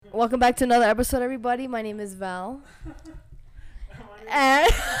Welcome back to another episode, everybody. My name is Val.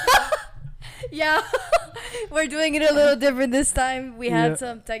 And yeah, we're doing it a little different this time. We had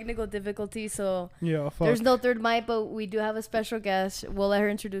some technical difficulties, so there's no third mic, but we do have a special guest. We'll let her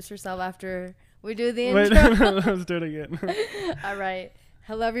introduce herself after we do the intro. Let's do it again. All right.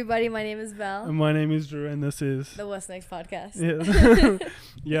 Hello, everybody. My name is Val. And my name is Drew, and this is the What's Next podcast.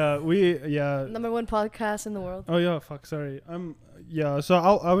 Yes. Number one podcast in the world. Oh yeah, sorry. So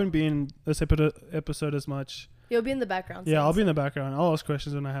I won't be in this episode as much. You'll be in the background. Yeah, I'll be in the background. I'll ask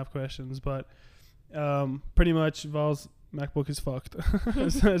questions when I have questions, but pretty much Val's MacBook is fucked.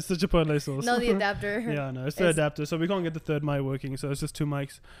 It's such a pointless source. No, the adapter. It's the adapter, so we can't get the third mic working, so it's just two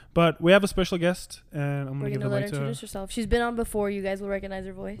mics. But we have a special guest, and I'm going to give the mic to her. Let her introduce herself. She's been on before. You guys will recognize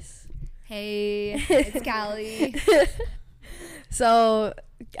her voice. Hey, it's Callie. So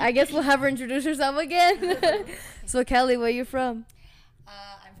I guess we'll have her introduce herself again. So Callie, where you from?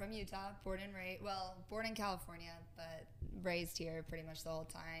 I'm from Utah, born in California, but raised here pretty much the whole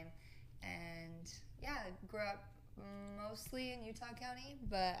time. And yeah, grew up mostly in Utah County,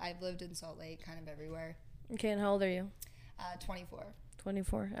 but I've lived in Salt Lake, kind of everywhere. Okay, and how old are you? 24.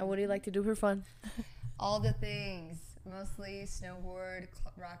 24. And what do you like to do for fun? All the things. Mostly snowboard,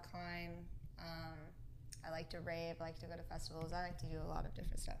 rock climb. I like to rave. I like to go to festivals. I like to do a lot of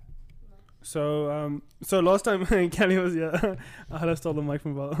different stuff. So last time Callie was here, I stole the mic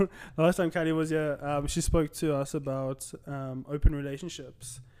from Val. Last time Callie was here, she spoke to us about open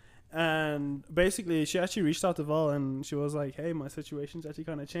relationships. And basically, she actually reached out to Val and she was like, hey, my situation's actually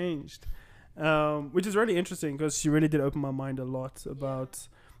kind of changed. Which is really interesting because she really did open my mind a lot about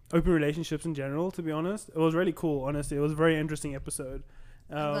open relationships in general, to be honest. It was really cool, honestly. It was a very interesting episode.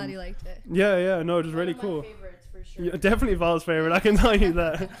 I'm glad you liked it. Yeah, no, it was really cool. One of my favorites, for sure. Yeah, definitely Val's favorite, I can tell you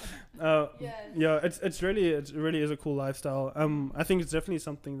that. It really is a cool lifestyle. I think it's definitely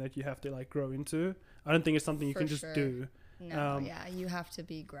something that you have to like grow into. I don't think it's something you can just do. No, you have to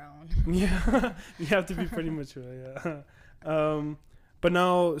be grown. Yeah, you have to be pretty mature, but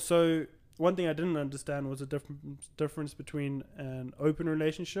now, so one thing I didn't understand was the difference between an open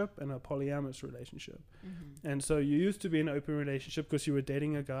relationship and a polyamorous relationship. Mm-hmm. And so you used to be in an open relationship because you were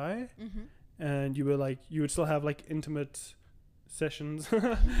dating a guy, mm-hmm. and you would still have like intimate sessions.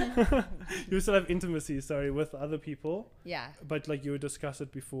 You would still have intimacy, with other people. Yeah. But like you would discuss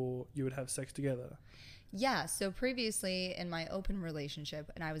it before you would have sex together. Yeah, so previously in my open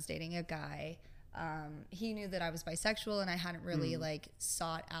relationship, and I was dating a guy, he knew that I was bisexual, and I hadn't really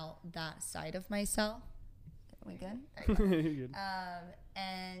sought out that side of myself. Are we good? You're good.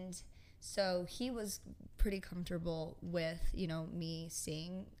 And so he was pretty comfortable with, me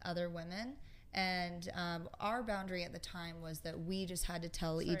seeing other women. And our boundary at the time was that we just had to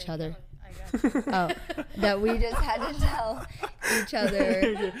tell each other. That we just had to tell each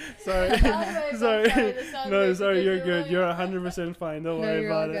other. Sorry. You're good. You're 100% fine. Don't worry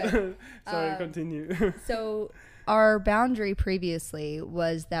about it. Sorry, continue. So our boundary previously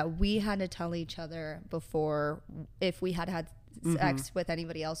was that we had to tell each other before if we had sex with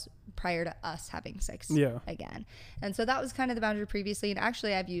anybody else prior to us having sex again. And so that was kind of the boundary previously, and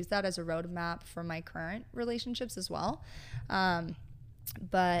actually I've used that as a roadmap for my current relationships as well.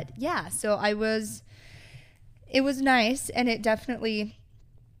 But yeah, so it was nice, and it definitely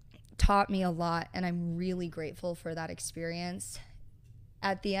taught me a lot, and I'm really grateful for that experience.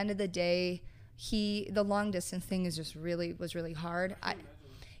 At the end of the day, the long distance thing was really hard.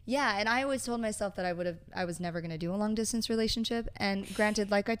 And I always told myself that I was never going to do a long distance relationship. And granted,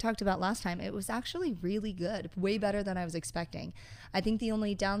 like I talked about last time, it was actually really good, way better than I was expecting. I think the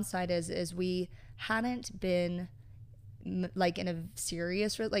only downside is we hadn't been like in a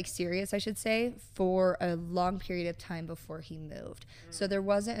serious, I should say, for a long period of time before he moved. So there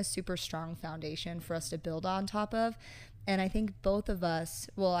wasn't a super strong foundation for us to build on top of. And I think both of us,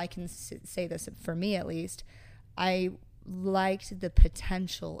 well, I can say this for me at least, I liked the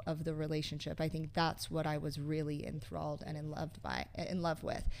potential of the relationship. I think that's what I was really enthralled and in love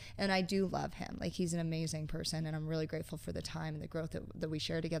with. And I do love him. Like, he's an amazing person, and I'm really grateful for the time and the growth that we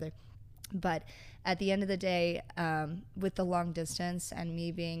share together. But at the end of the day, with the long distance and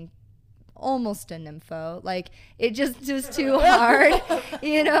me being almost a nympho, like, it just was too hard.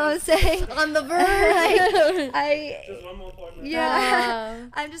 You know what I'm saying? On the verge. Just one more point.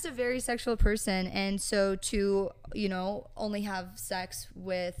 I'm just a very sexual person, and so to only have sex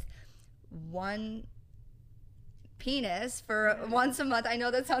with one penis for once a month. I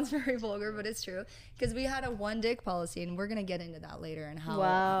know that sounds very vulgar, but it's true, because we had a one dick policy, and we're gonna get into that later and how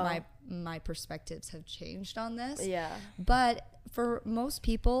my perspectives have changed on this. But for most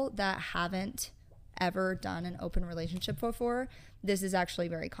people that haven't ever done an open relationship before, this is actually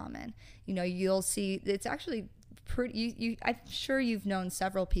very common. You know, you'll see it's actually pretty, I'm sure you've known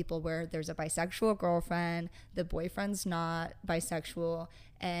several people where there's a bisexual girlfriend, the boyfriend's not bisexual,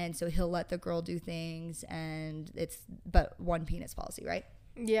 and so he'll let the girl do things, and but one penis policy, right?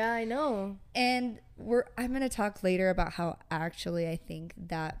 Yeah, I know. And I'm going to talk later about how actually I think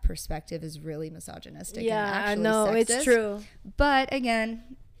that perspective is really misogynistic. Yeah, and actually I know, sexist. it's true. But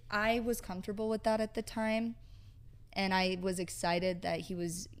again, I was comfortable with that at the time. And I was excited that he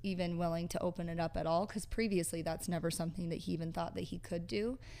was even willing to open it up at all, because previously that's never something that he even thought that he could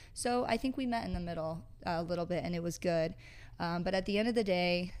do. So I think we met in the middle a little bit, and it was good. But at the end of the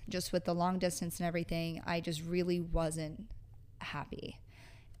day, just with the long distance and everything, I just really wasn't happy,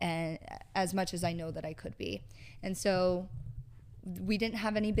 and as much as I know that I could be. And so we didn't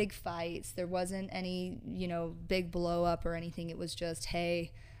have any big fights. There wasn't any, big blow up or anything. It was just,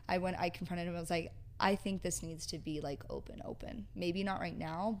 hey, I confronted him. I was like, I think this needs to be like open. Maybe not right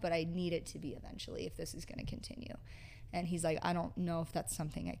now, but I need it to be eventually if this is going to continue. And he's like, I don't know if that's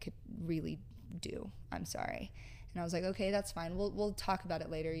something I could really do. I'm sorry. And I was like, okay, that's fine. We'll talk about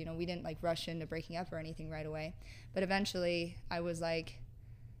it later. We didn't like rush into breaking up or anything right away. But eventually I was like,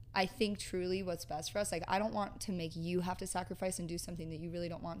 I think truly what's best for us, like I don't want to make you have to sacrifice and do something that you really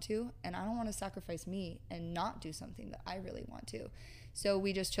don't want to, and I don't want to sacrifice me and not do something that I really want to. So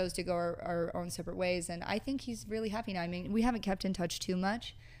we just chose to go our own separate ways, and I think he's really happy now. I mean, we haven't kept in touch too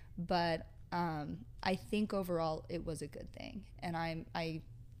much, but I think overall it was a good thing, and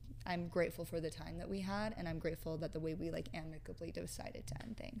I'm grateful for the time that we had, and I'm grateful that the way we like amicably decided to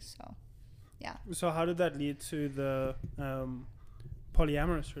end things. So yeah. So how did that lead to the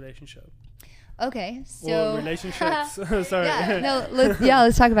polyamorous relationship? Okay, so or relationships. Sorry.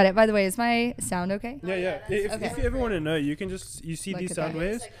 Let's talk about it. By the way, is my sound okay? Yeah. If you ever want to know, you can you see these sound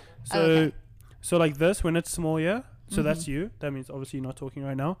waves. So okay. So like this, when it's small, so that's you. That means obviously you're not talking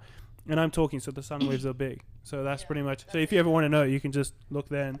right now, and I'm talking, so the sound waves are big. So that's pretty much. So if you ever want to know, you can just look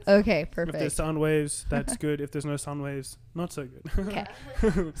then. Okay, perfect. If there's sound waves, that's good. If there's no sound waves, not so good.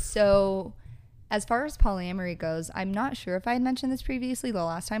 Okay. So as far as polyamory goes, I'm not sure if I had mentioned this previously the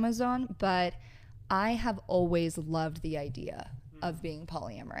last time I was on, but I have always loved the idea of being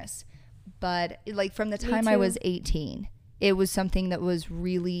polyamorous. But like from the time I was 18, it was something that was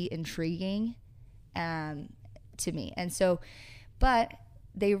really intriguing to me. And so, but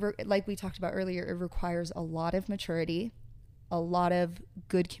like we talked about earlier, it requires a lot of maturity, a lot of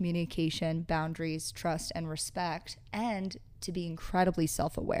good communication, boundaries, trust, and respect, and to be incredibly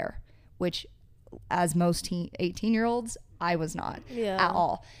self-aware, which as most 18-year-olds, I was not at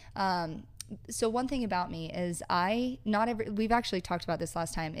all. So one thing about me is we've actually talked about this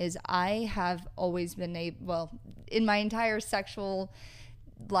last time, is I have always been in my entire sexual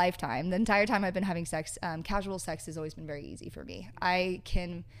lifetime, the entire time I've been having sex, casual sex has always been very easy for me. I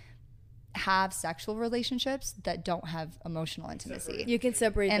can have sexual relationships that don't have emotional intimacy. You can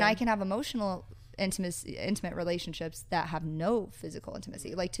separate them. And I can have emotional intimate relationships that have no physical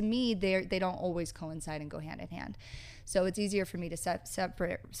intimacy. Like to me, they don't always coincide and go hand in hand. So it's easier for me to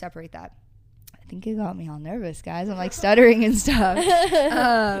separate that. I think it got me all nervous, guys. I'm like stuttering and stuff.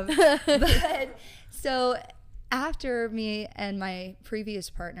 But so after me and my previous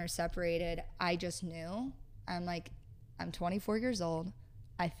partner separated, I just knew, I'm 24 years old.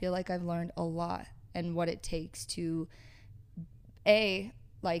 I feel like I've learned a lot and what it takes to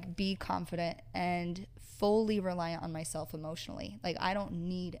be confident and fully reliant on myself emotionally. Like I don't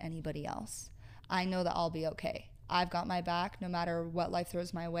need anybody else. I know that I'll be okay. I've got my back. No matter what life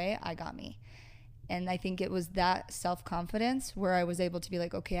throws my way, I got me. And I think it was that self-confidence where I was able to be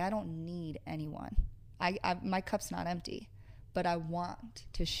like, okay, I don't need anyone. My cup's not empty, but I want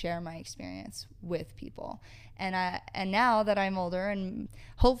to share my experience with people. And now that I'm older and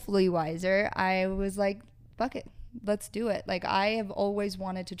hopefully wiser, I was like, fuck it, let's do it. Like I have always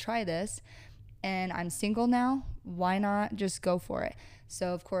wanted to try this, and I'm single now. Why not just go for it?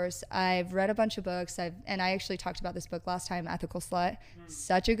 So of course I've read a bunch of books. And I actually talked about this book last time, Ethical Slut.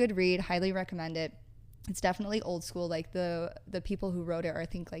 Such a good read. Highly recommend it. It's definitely old school. Like the people who wrote it are, I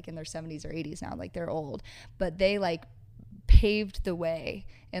think, like in their 70s or 80s now. Like they're old, but they like paved the way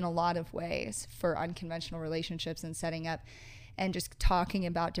in a lot of ways for unconventional relationships and setting up and just talking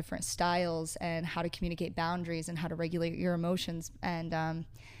about different styles and how to communicate boundaries and how to regulate your emotions and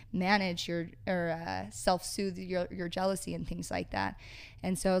manage your self-soothe your jealousy and things like that.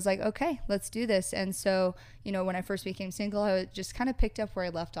 And so I was like, okay, let's do this. And so, when I first became single, I just kind of picked up where I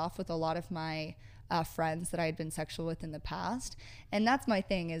left off with a lot of my friends that I had been sexual with in the past. And that's my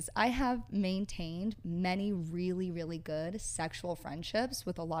thing, is I have maintained many really, really good sexual friendships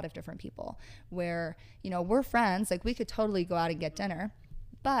with a lot of different people where, you know, we're friends, like we could totally go out and get dinner.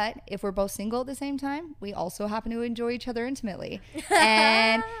 But if we're both single at the same time, we also happen to enjoy each other intimately.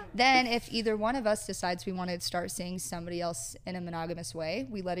 And then if either one of us decides we want to start seeing somebody else in a monogamous way,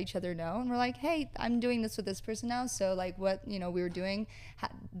 we let each other know. And we're like, hey, I'm doing this with this person now. So like what, you know, we were doing,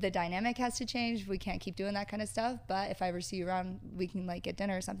 the dynamic has to change. We can't keep doing that kind of stuff. But if I ever see you around, we can like get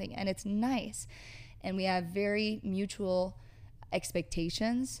dinner or something. And it's nice. And we have very mutual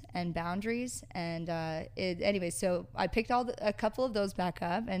expectations and boundaries, and anyway, so I picked a couple of those back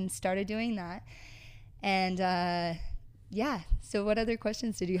up and started doing that. And yeah, so what other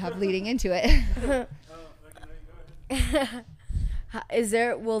questions did you have leading into it?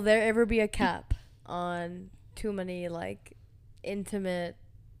 Will there ever be a cap on too many like intimate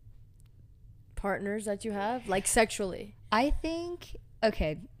partners that you have, like sexually? I think,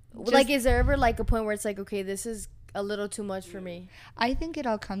 okay, like is there ever like a point where it's like, okay, this is a little too much for me? I think it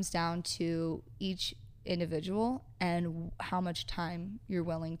all comes down to each individual and how much time you're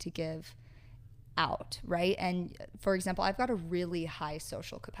willing to give out, right? And for example, I've got a really high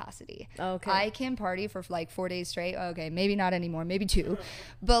social capacity. Okay. I can party for like 4 days straight. Okay, maybe not anymore, maybe 2.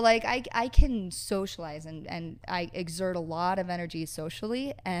 But like I can socialize and I exert a lot of energy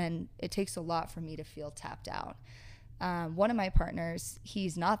socially, and it takes a lot for me to feel tapped out. One of my partners,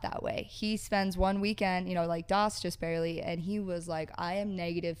 he's not that way. He spends one weekend, you know, like DOS just barely, and he was like, I am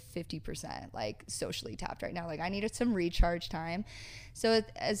negative 50%, like socially tapped right now. Like I needed some recharge time. So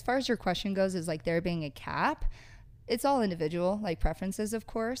as far as your question goes, is like there being a cap, it's all individual, like preferences, of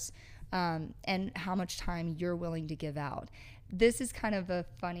course, and how much time you're willing to give out. This is kind of a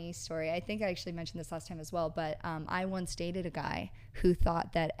funny story. I think I actually mentioned this last time as well, but I once dated a guy who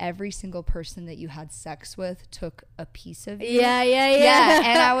thought that every single person that you had sex with took a piece of you. Yeah.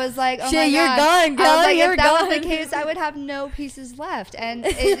 And I was like, oh shit, my you're God. gone, girl. Like, You're if that gone. was the case, I would have no pieces left. And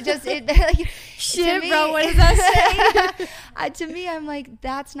it just, like, shit, me, bro, what does that say? To me, I'm like,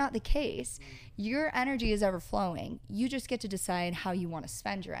 that's not the case. Your energy is ever flowing. You just get to decide how you want to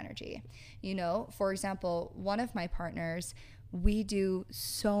spend your energy. You know, for example, one of my partners, we do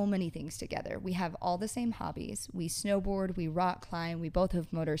so many things together. We have all the same hobbies. We snowboard, we rock climb, we both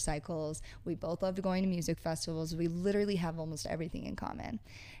have motorcycles, we both love going to music festivals. We literally have almost everything in common.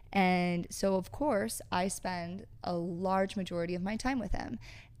 And so, of course, I spend a large majority of my time with him.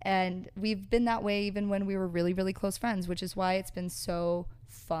 And we've been that way even when we were really, really close friends, which is why it's been so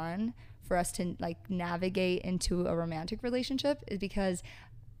fun for us to like navigate into a romantic relationship, is because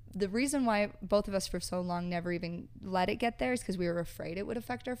the reason why both of us for so long never even let it get there is because we were afraid it would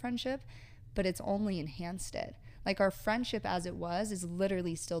affect our friendship, but it's only enhanced it. Like our friendship as it was is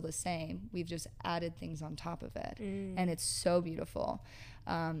literally still the same. We've just added things on top of it. And it's so beautiful.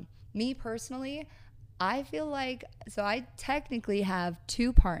 Me personally, I feel like, so I technically have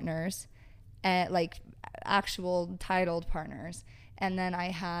 2 partners, like actual titled partners. And then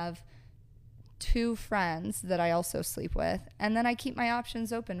I have 2 friends that I also sleep with, and then I keep my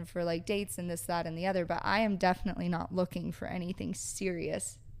options open for like dates and this, that, and the other, but I am definitely not looking for anything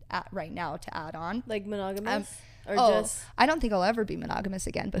serious right now to add on. Like monogamous? Or just I don't think I'll ever be monogamous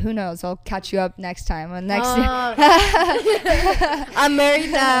again, but who knows? I'll catch you up next time on next I'm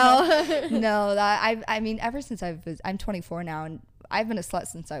married now. No, I mean, ever since I'm 24 now, and I've been a slut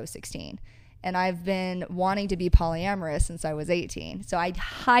since I was 16. And I've been wanting to be polyamorous since I was 18. So I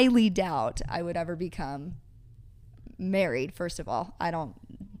highly doubt I would ever become married. First of all, I don't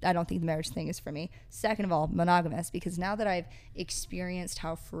think the marriage thing is for me. Second of all, monogamous, because now that I've experienced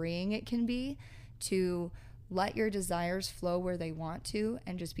how freeing it can be to let your desires flow where they want to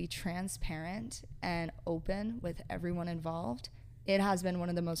and just be transparent and open with everyone involved, it has been one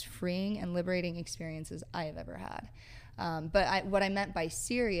of the most freeing and liberating experiences I have ever had. But what I meant by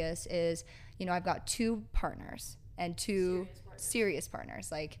serious is, you know, I've got 2 partners and 2 serious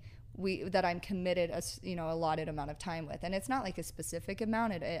partners, like that I'm committed a allotted amount of time with. And it's not like a specific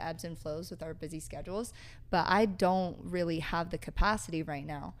amount. It ebbs and flows with our busy schedules. But I don't really have the capacity right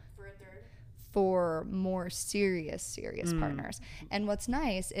now for more serious partners. And what's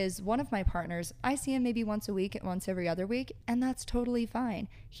nice is one of my partners, I see him maybe once a week, once every other week, and that's totally fine.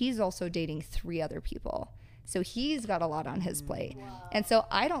 He's also dating 3 other people. So he's got a lot on his plate. Wow. And so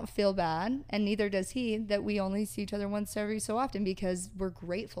I don't feel bad, and neither does he, that we only see each other once every so often, because we're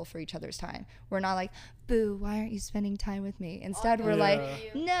grateful for each other's time. We're not like, boo, why aren't you spending time with me? Instead, we're like,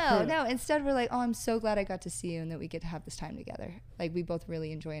 no. Instead, we're like, oh, I'm so glad I got to see you and that we get to have this time together. Like, we both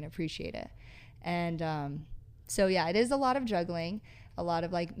really enjoy and appreciate it. And so, yeah, it is a lot of juggling, a lot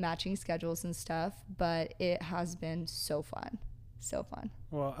of like matching schedules and stuff, but it has been so fun. So fun.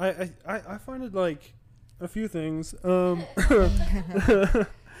 Well, I find it like a few things. I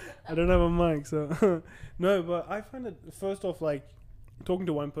don't have a mic, so no, but I find it, first off, like talking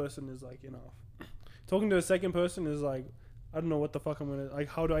to one person is like enough. Talking to a second person is like, I don't know what the fuck I'm gonna, like,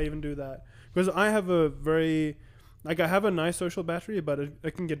 how do I even do that? Because I have a very, like, I have a nice social battery, but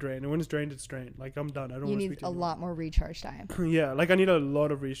it can get drained, and when it's drained, it's drained. Like, I'm done. I don't. You want to need speak to a anyone. lot more recharge time. Yeah, like I need a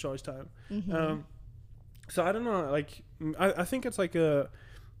lot of recharge time. Mm-hmm. So I don't know. Like, I think it's like a,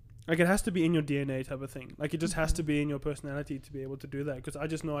 like it has to be in your DNA type of thing. Like it just has to be in your personality to be able to do that. Because I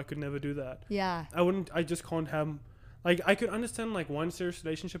just know I could never do that. Yeah. I just can't have, like, I could understand like one serious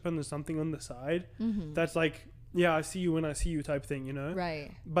relationship and there's something on the side that's like, yeah, I see you when I see you type thing, you know?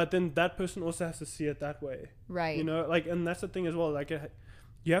 Right. But then that person also has to see it that way. Right. You know, like, and that's the thing as well. Like,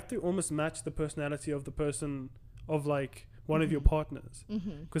 you have to almost match the personality of the person, of like one of your partners.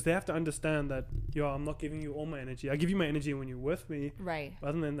 Because they have to understand that, yo, I'm not giving you all my energy. I give you my energy when you're with me. Right. But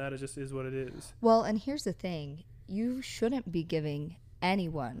other than that, it just is what it is. Well, and here's the thing. You shouldn't be giving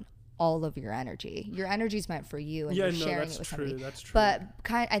anyone all of your energy. Your energy is meant for you, and you're sharing it with somebody. That's true. But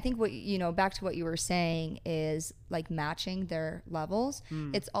I think what, you know, back to what you were saying is like matching their levels.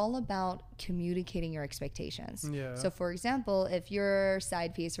 It's all about communicating your expectations. Yeah. So for example, if your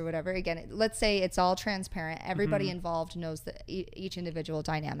side piece or whatever, again, let's say it's all transparent. Everybody involved knows each individual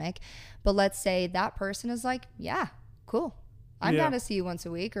dynamic. But let's say that person is like, yeah, cool. I'm down to see you once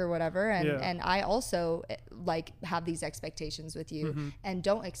a week or whatever. And I also like have these expectations with you and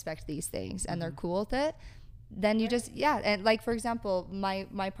don't expect these things, and they're cool with it. Then you just, and like, for example,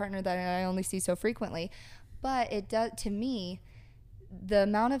 my partner that I only see so frequently, but it does, to me, the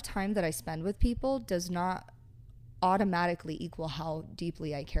amount of time that I spend with people does not automatically equal how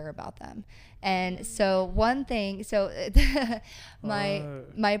deeply I care about them. And so one thing, so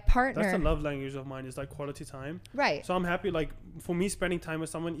my partner, that's a love language of mine, is like quality time. Right. So I'm happy, like, for me, spending time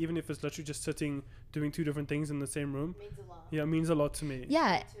with someone, even if it's literally just sitting doing two different things in the same room, Means a lot. Yeah, it means a lot to me.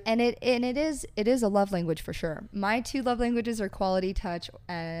 Yeah, and it is a love language for sure. My two love languages are quality touch.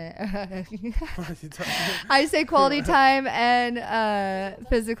 I say quality time and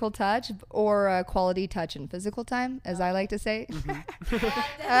physical touch, or quality touch and physical time, as I like to say.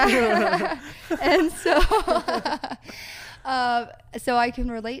 And so, so I can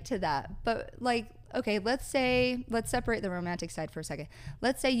relate to that. But like, okay, let's separate the romantic side for a second.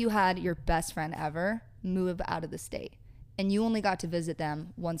 Let's say you had your best friend ever move out of the state, and you only got to visit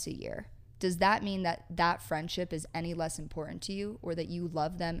them once a year. Does that mean that that friendship is any less important to you, or that you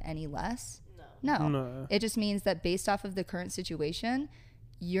love them any less? No. It just means that based off of the current situation,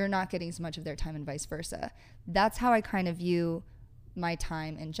 you're not getting as much of their time, and vice versa. That's how I kind of view my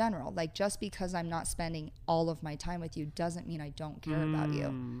time in general. Like, just because I'm not spending all of my time with you doesn't mean I don't care about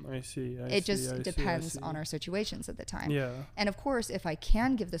you. I see. It just depends on our situations at the time. Yeah. And of course, if I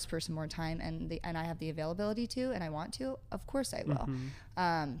can give this person more time and I have the availability to, and I want to, of course I will.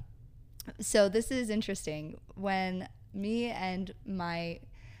 So this is interesting. When me and my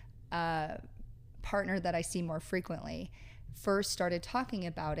partner that I see more frequently first started talking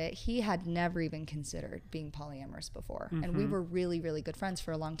about it, he had never even considered being polyamorous before. And we were really, really good friends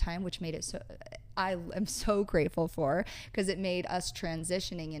for a long time, which made it so, I am so grateful for, because it made us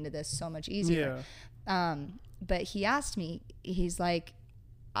transitioning into this so much easier. But he asked me, he's like,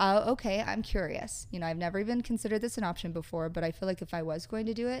 okay, I'm curious. You know, I've never even considered this an option before, but I feel like if I was going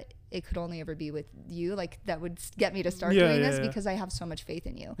to do it, it could only ever be with you. Like, that would get me to start doing this because I have so much faith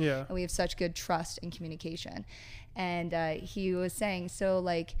in you. And we have such good trust and communication. And he was saying, so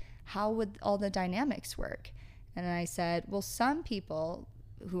like, how would all the dynamics work? And I said, well, some people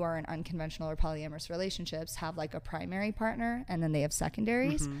who are in unconventional or polyamorous relationships have like a primary partner, and then they have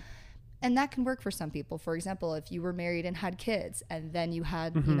secondaries. And that can work for some people. For example, if you were married and had kids, and then you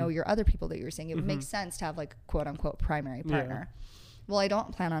had, you know, your other people that you were seeing, it would make sense to have like quote unquote primary partner. Well, I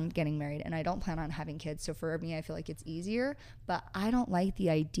don't plan on getting married, and I don't plan on having kids. So for me, I feel like it's easier, but I don't like the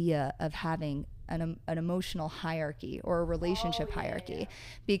idea of having an emotional hierarchy or a relationship hierarchy,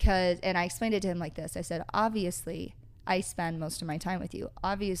 because, and I explained it to him like this. I said, obviously I spend most of my time with you.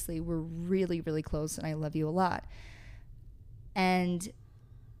 Obviously we're really, really close, and I love you a lot. And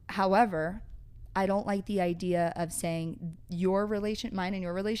however, I don't like the idea of saying mine and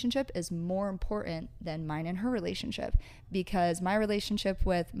your relationship is more important than mine and her relationship, because my relationship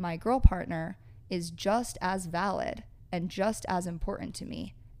with my girl partner is just as valid and just as important to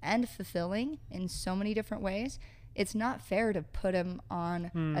me and fulfilling in so many different ways. It's not fair to put him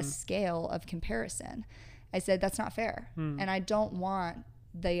on a scale of comparison. I said, that's not fair. And I don't want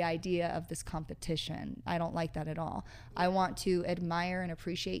the idea of this competition. I don't like that at all. I want to admire and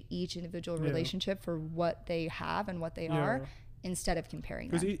appreciate each individual relationship for what they have and what they are, instead of comparing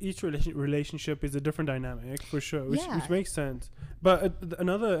them. Because each relationship is a different dynamic, for sure, which makes sense. But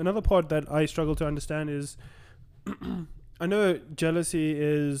another part that I struggle to understand is, I know jealousy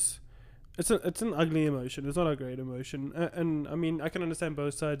is, it's an ugly emotion. It's not a great emotion. And I mean, I can understand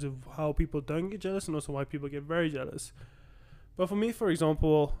both sides of how people don't get jealous and also why people get very jealous. But for me, for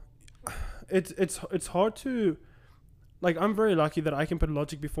example, it's hard to, like, I'm very lucky that I can put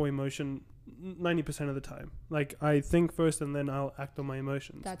logic before emotion 90% of the time. Like, I think first and then I'll act on my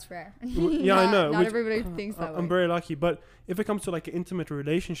emotions. That's rare. Yeah, I know. Not everybody thinks that way. I'm very lucky. But if it comes to like an intimate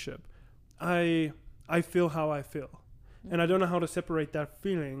relationship, I feel how I feel. Mm-hmm. And I don't know how to separate that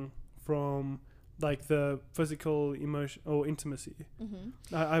feeling from like the physical emotion or intimacy.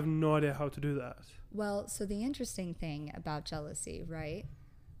 Mm-hmm. I have no idea how to do that. Well, so the interesting thing about jealousy, right,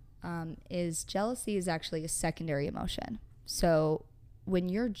 is jealousy is actually a secondary emotion. So when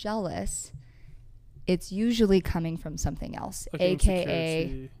you're jealous, it's usually coming from something else, like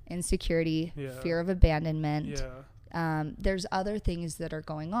aka insecurity, fear of abandonment. There's other things that are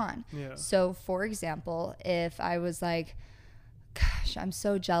going on. So for example, if I was like, gosh, I'm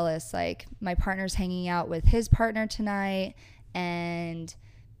so jealous, like my partner's hanging out with his partner tonight and,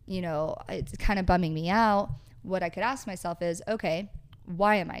 you know, it's kind of bumming me out, what I could ask myself is, okay,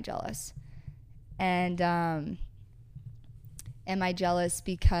 why am I jealous? And am I jealous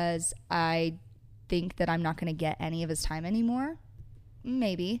because I think that I'm not going to get any of his time anymore?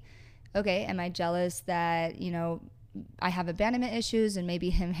 Maybe. Okay, am I jealous that, you know, I have abandonment issues and maybe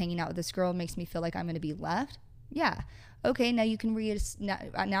him hanging out with this girl makes me feel like I'm going to be left? Yeah. Okay, now you can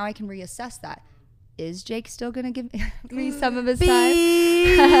now I can reassess that. Is Jake still going to give me some of his time?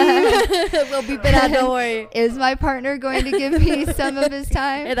 We'll beep it out, don't worry. Is my partner going to give me some of his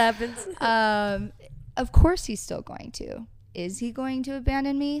time? It happens. Of course he's still going to. Is he going to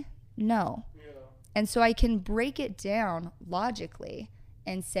abandon me? No. Yeah. And so I can break it down logically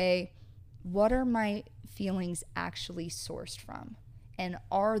and say, what are my feelings actually sourced from? And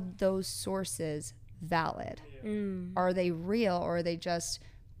are those sources valid? Are they real, or are they just,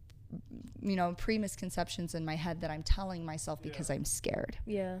 you know, pre-misconceptions in my head that I'm telling myself because I'm scared?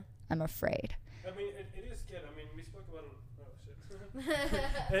 I'm afraid. I mean, it is scary. I mean, we spoke about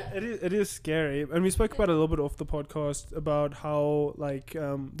it is scary, and we spoke about it a little bit off the podcast about how like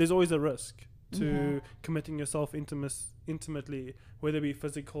there's always a risk to committing yourself intimately, whether it be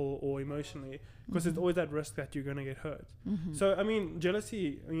physical or emotionally, because there's always that risk that you're going to get hurt. So I mean,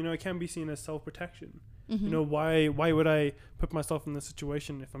 jealousy, you know, it can be seen as self-protection. You know, why would I put myself in this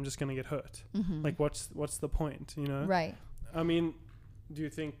situation if I'm just going to get hurt? Like, what's the point, you know? Right. I mean, do you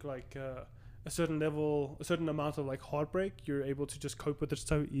think like a certain amount of like heartbreak, you're able to just cope with it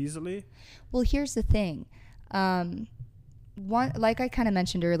so easily? Well, here's the thing. Like I kind of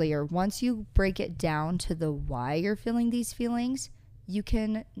mentioned earlier, once you break it down to the why you're feeling these feelings, you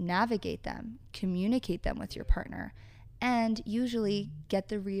can navigate them, communicate them with your partner, and usually get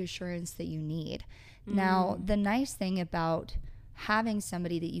the reassurance that you need. Now, the nice thing about having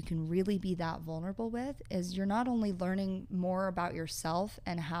somebody that you can really be that vulnerable with is you're not only learning more about yourself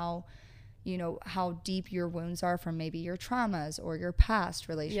and how, you know, how deep your wounds are from maybe your traumas or your past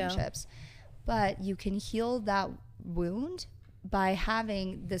relationships, but you can heal that wound by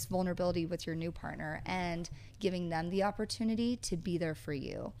having this vulnerability with your new partner and giving them the opportunity to be there for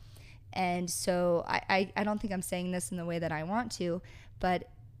you. And so I don't think I'm saying this in the way that I want to, but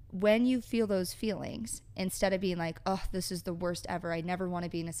when you feel those feelings, instead of being like, oh, this is the worst ever, I never want to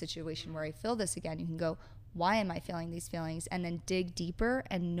be in a situation where I feel this again, you can go, why am I feeling these feelings? And then dig deeper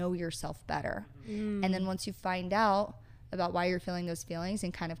and know yourself better. And then once you find out about why you're feeling those feelings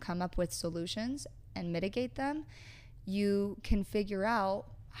and kind of come up with solutions and mitigate them, you can figure out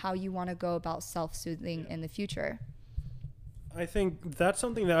how you want to go about self-soothing in the future. I think that's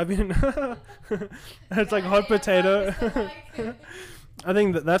something that I've been it's like hot potato. I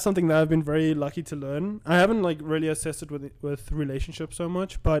think that's something that I've been very lucky to learn. I haven't like really assessed it with relationships so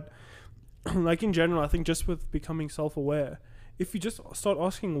much, but like in general, I think just with becoming self-aware, if you just start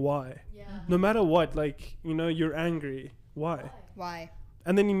asking why, no matter what, like, you know, you're angry, why?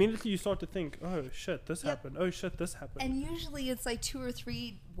 And then immediately you start to think, oh shit, this happened. Oh shit, this happened. And usually it's like 2 or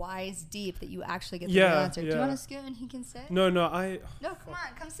 3 whys deep that you actually get the real answer. Do you want to scoot and he can sit? No, come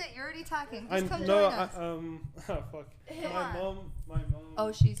on, come sit. You're already talking. Just come join us. Fuck. My mom.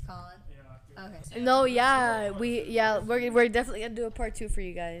 Oh, she's calling. Yeah. Okay. No, we're definitely gonna do a part 2 for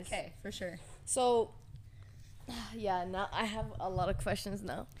you guys. Okay, for sure. So, now I have a lot of questions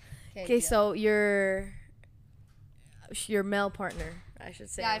now. Okay, so your male partner, I should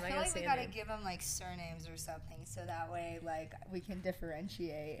say. Yeah, I feel like we gotta give him like surnames or something, so that way like we can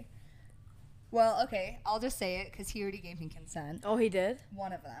differentiate. Well, okay, I'll just say it because he already gave me consent. Oh, he did?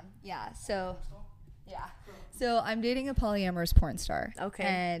 One of them, yeah. So, yeah. So I'm dating a polyamorous porn star. Okay.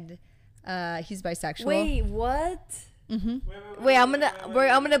 And he's bisexual. Wait, what? Mm-hmm. Wait, I'm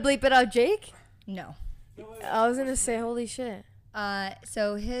gonna bleep it out, Jake. No. I was gonna say, holy shit.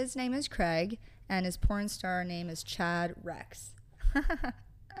 So his name is Craig, and his porn star name is Chad Rex.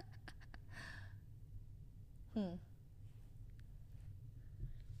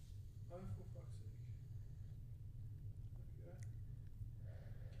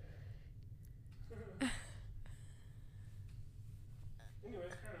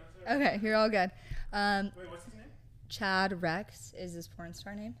 Okay, you're all good. Wait, what's his name? Chad Rex is his porn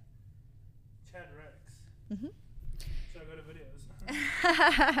star name. Chad Rex. Mm-hmm. Should I go to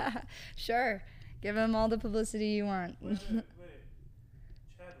videos? Sure. Give him all the publicity you want. Wait.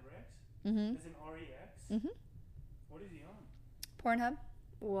 Chad Rex? Mm-hmm. As in R-E-X? Mm-hmm. What is he on? Pornhub.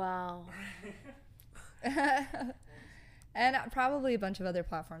 Wow. And probably a bunch of other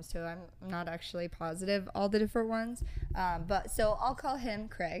platforms too. I'm not actually positive all the different ones. But so I'll call him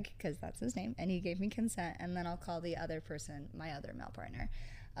Craig because that's his name and he gave me consent. And then I'll call the other person my other male partner.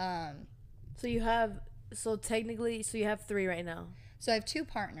 So you have 3 right now. So I have 2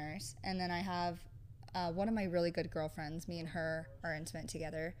 partners and then I have one of my really good girlfriends. Me and her are intimate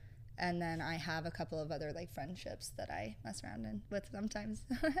together. And then I have a couple of other like friendships that I mess around with sometimes.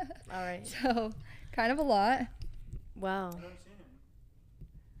 All right. So kind of a lot. Wow. I don't see him.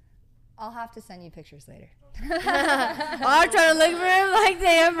 I'll have to send you pictures later. I'm trying to look for him like,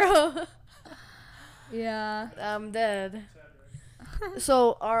 damn, bro. Yeah. I'm dead.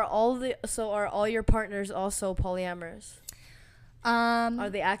 So are all your partners also polyamorous? Are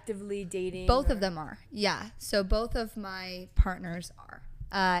they actively dating? Both of them are. Yeah. So both of my partners are.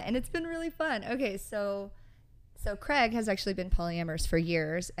 And it's been really fun. Okay, so Craig has actually been polyamorous for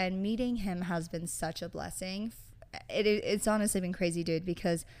years, and meeting him has been such a blessing. It's honestly been crazy, dude,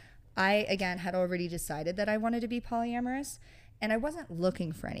 because I, again, had already decided that I wanted to be polyamorous, and I wasn't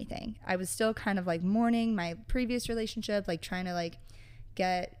looking for anything. I was still kind of like mourning my previous relationship, like trying to like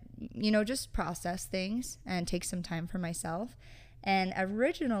get, just process things and take some time for myself. And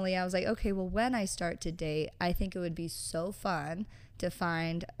originally I was like, okay, well, when I start to date, I think it would be so fun to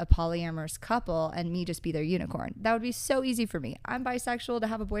find a polyamorous couple and me just be their unicorn. That would be so easy for me. I'm bisexual. To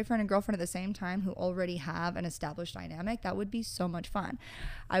have a boyfriend and girlfriend at the same time who already have an established dynamic, that would be so much fun.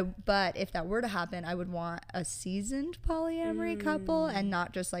 But if that were to happen, I would want a seasoned polyamory couple and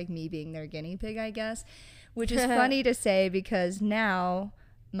not just like me being their guinea pig, I guess, which is funny to say because now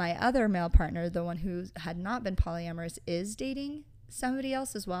my other male partner, the one who had not been polyamorous, is dating somebody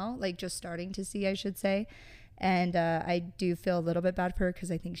else as well, like just starting to see, I should say. And I do feel a little bit bad for her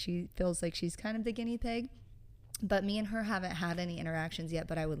because I think she feels like she's kind of the guinea pig. But me and her haven't had any interactions yet,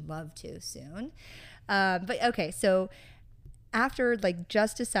 but I would love to soon. But okay, so after like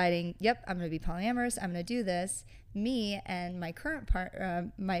just deciding, yep, I'm going to be polyamorous, I'm going to do this, me and my current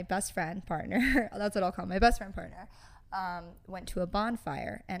my best friend partner, that's what I'll call my best friend partner, went to a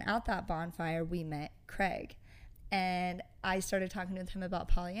bonfire. And at that bonfire, we met Craig. And I started talking with him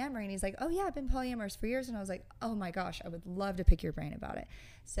about polyamory, and he's like, oh yeah, I've been polyamorous for years. And I was like, oh my gosh, I would love to pick your brain about it.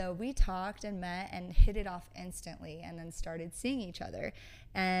 So we talked and met and hit it off instantly and then started seeing each other.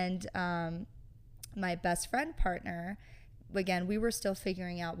 And my best friend partner, again, we were still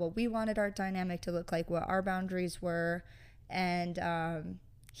figuring out what we wanted our dynamic to look like, what our boundaries were. And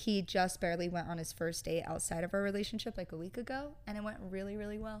he just barely went on his first date outside of our relationship like a week ago, and it went really,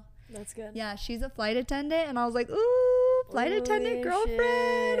 really well. That's good. Yeah, she's a flight attendant, and I was like, ooh, flight attendant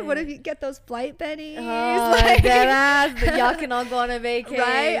girlfriend. Shit. What if you get those flight bennies? Oh, like, dead ass, but y'all can all go on a vacation.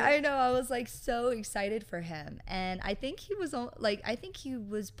 Right? I know. I was like so excited for him. And I think he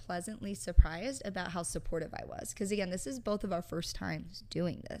was pleasantly surprised about how supportive I was. Because again, this is both of our first times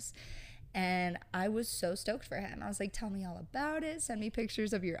doing this. And I was so stoked for him. I was like, tell me all about it. Send me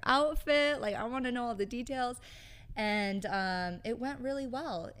pictures of your outfit. Like, I want to know all the details. And it went really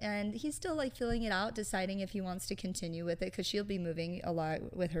well. And he's still like filling it out, deciding if he wants to continue with it, because she'll be moving a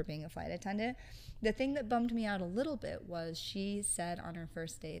lot with her being a flight attendant. The thing that bummed me out a little bit was she said on her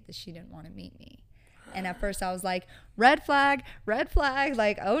first date that she didn't want to meet me. And at first I was like, red flag,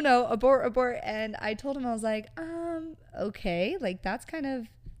 like, oh no, abort. And I told him, I was like, okay, like that's kind of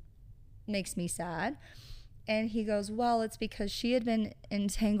makes me sad. And he goes, well, it's because she had been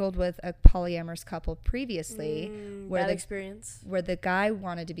entangled with a polyamorous couple previously where the guy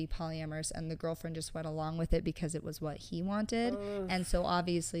wanted to be polyamorous and the girlfriend just went along with it because it was what he wanted. And so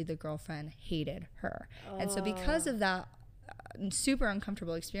obviously the girlfriend hated her. And so because of that, super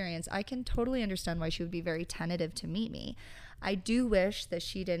uncomfortable experience, I can totally understand why she would be very tentative to meet me. I do wish that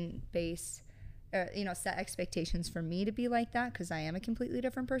she didn't base, set expectations for me to be like that, because I am a completely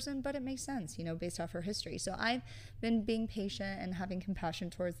different person, but it makes sense, based off her history. So I've been being patient and having compassion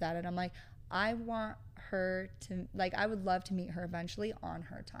towards that. And I'm like, I want her to, I would love to meet her eventually on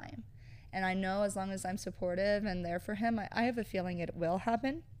her time. And I know as long as I'm supportive and there for him, I have a feeling it will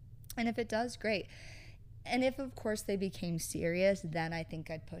happen. And if it does, great. And if, of course, they became serious, then I think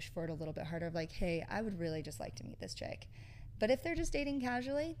I'd push for it a little bit harder of hey, I would really just like to meet this chick. But if they're just dating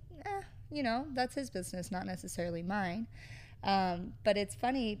casually, that's his business, not necessarily mine. But it's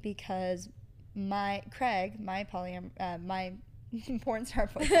funny because my porn star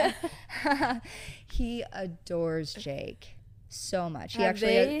boyfriend, he adores Jake so much.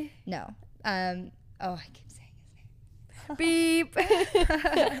 He no. I keep saying his name. Beep.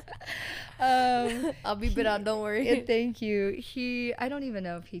 I'll beep it out, don't worry. Thank you. I don't even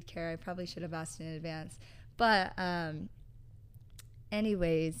know if he'd care. I probably should have asked in advance. But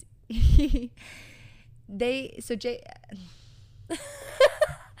anyways, Jake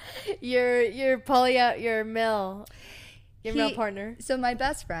your male partner. So my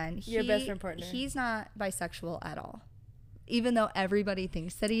best friend, your best friend partner, he's not bisexual at all, even though everybody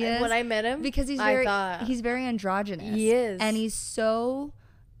thinks that he is. When I met him, because he's very androgynous. He is, and he's so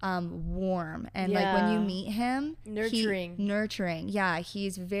warm, and when you meet him, nurturing. Yeah,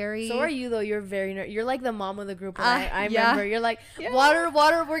 he's very. So are you though? You're very you're like the mom of the group. I remember you're like, water,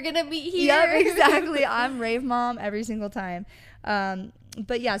 we're gonna meet here. Yeah, exactly. I'm rave mom every single time.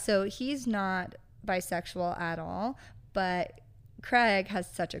 But yeah, so he's not bisexual at all, but Craig has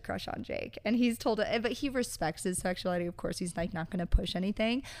such a crush on Jake, and he's told it, but he respects his sexuality. Of course, he's not going to push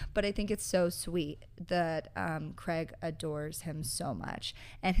anything, but I think it's so sweet that Craig adores him so much,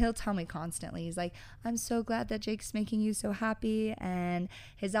 and he'll tell me constantly, he's like, I'm so glad that Jake's making you so happy, and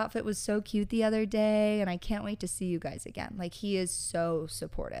his outfit was so cute the other day, and I can't wait to see you guys again. He is so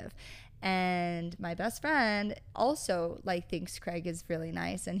supportive. And my best friend also thinks Craig is really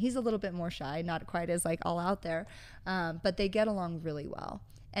nice, and he's a little bit more shy, not quite as all out there, but they get along really well.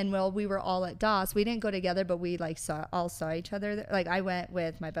 And we were all at DOS. We didn't go together, but we saw each other there. I went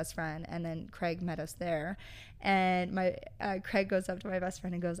with my best friend, and then Craig met us there. And Craig goes up to my best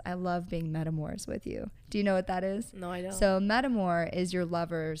friend and goes, I love being metamors with you. Do you know what that is? No, I don't. So metamor is your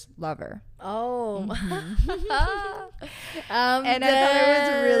lover's lover. Oh. Mm-hmm. And I thought it was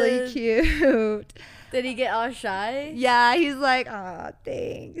really cute. Did he get all shy? Yeah, he's like, oh,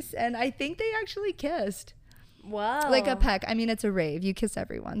 thanks. And I think they actually kissed. Wow. A peck. I mean, it's a rave. You kiss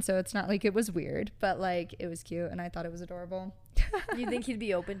everyone. So it's not it was weird, but it was cute, and I thought it was adorable. You think he'd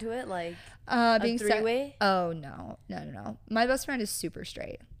be open to it? Being three-way? Oh, no. My best friend is super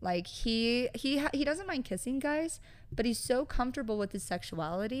straight. He doesn't mind kissing guys, but he's so comfortable with his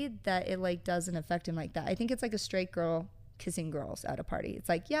sexuality that it doesn't affect him like that. I think it's a straight girl kissing girls at a party.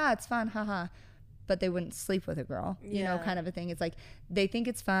 It's yeah, it's fun, haha. But they wouldn't sleep with a girl, kind of a thing. It's they think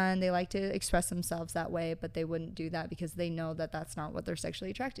it's fun. They like to express themselves that way, but they wouldn't do that because they know that that's not what they're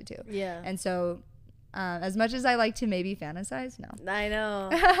sexually attracted to. Yeah. And so as much as I like to maybe fantasize, no. I know.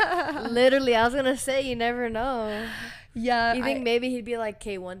 Literally, I was going to say, you never know. Yeah. You think maybe he'd be like,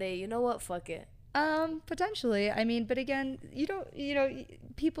 okay, one day, you know what? Fuck it. Potentially. I mean, but again,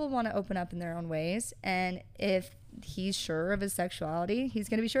 people want to open up in their own ways. And if he's sure of his sexuality, he's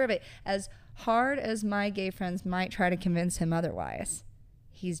going to be sure of it. As hard as my gay friends might try to convince him otherwise,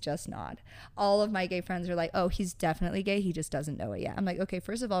 he's just not. All of my gay friends are like, oh, he's definitely gay. He just doesn't know it yet. I'm like, okay,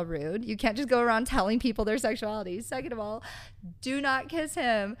 first of all, rude. You can't just go around telling people their sexuality. Second of all, do not kiss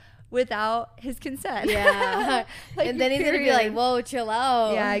him without his consent. Yeah. And then he's going to be like, whoa, chill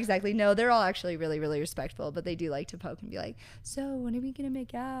out. Yeah, exactly. No, they're all actually really, really respectful, but they do like to poke and be like, so when are we going to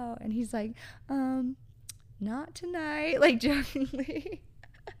make out? And he's like, not tonight, jokingly.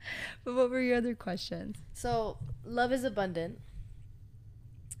 But what were your other questions? So, love is abundant.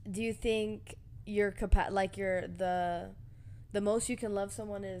 Do you think the most you can love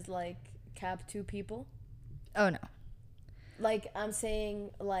someone is cap 2 people? Oh no. I'm saying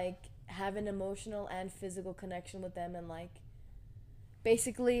have an emotional and physical connection with them, and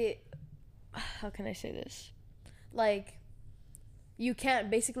basically, how can I say this? You can't,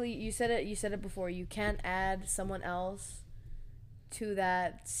 basically, you said it before, you can't add someone else to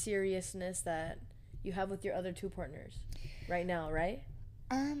that seriousness that you have with your other 2 partners right now, right?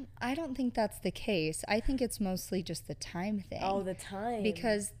 I don't think that's the case. I think it's mostly just the time thing. Oh, the time.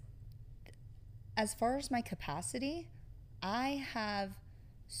 Because as far as my capacity, I have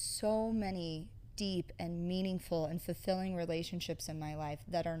so many deep and meaningful and fulfilling relationships in my life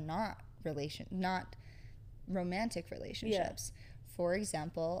that are not romantic relationships. For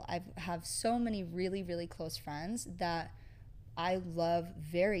example, I have so many really, really close friends that I love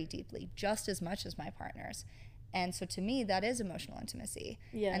very deeply, just as much as my partners. And so to me, that is emotional intimacy.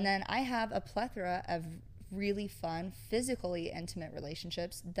 Yeah. And then I have a plethora of really fun, physically intimate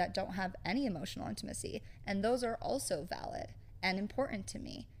relationships that don't have any emotional intimacy. And those are also valid and important to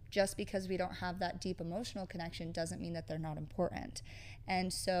me. Just because we don't have that deep emotional connection doesn't mean that they're not important.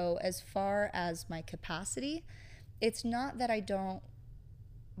 And so as far as my capacity, it's not that I don't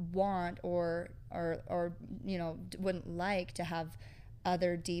want or you know, wouldn't like to have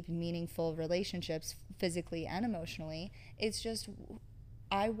other deep, meaningful relationships physically and emotionally. It's just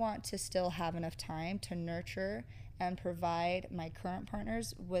I want to still have enough time to nurture and provide my current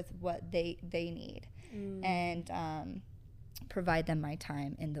partners with what they need. And provide them my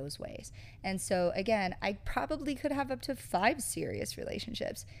time in those ways. And so again, I probably could have up to 5 serious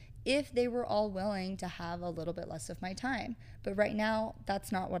relationships if they were all willing to have a little bit less of my time. But right now,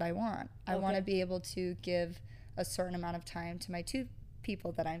 that's not what I want. I want to be able to give a certain amount of time to my 2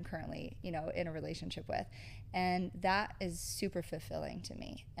 people that I'm currently, you know, in a relationship with. And that is super fulfilling to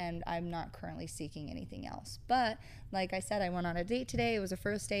me. And I'm not currently seeking anything else. But like I said, I went on a date today. It was a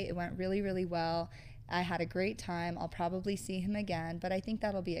first date. It went really, really well. I had a great time. I'll probably see him again, but I think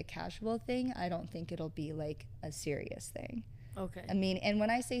that'll be a casual thing. I don't think it'll be like a serious thing. Okay. I mean, and when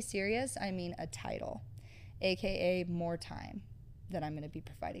I say serious, I mean a title, AKA more time that I'm going to be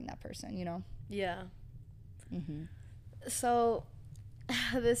providing that person, you know? Yeah. Mm-hmm. So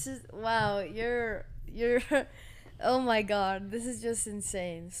this is, wow, you're, oh my God, this is just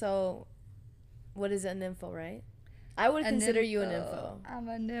insane. So what is an info, right? I would consider you an info. I'm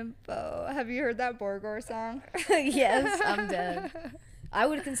a nympho. Have you heard that Borgor song? Yes, I'm dead. I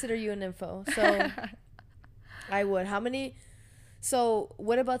would consider you an info. So I would. How many? So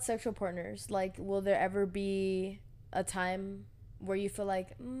what about sexual partners? Like, will there ever be a time where you feel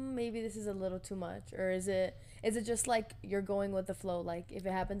like maybe this is a little too much, or is it just like you're going with the flow? Like if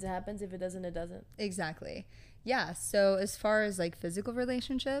it happens, it happens. If it doesn't, it doesn't. Exactly. Yeah. So as far as like physical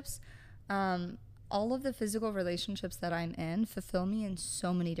relationships, all of the physical relationships that I'm in fulfill me in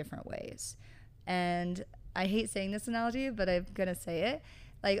so many different ways. And I hate saying this analogy, but I'm going to say it.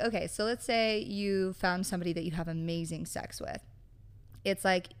 Like, okay, so let's say you found somebody that you have amazing sex with. It's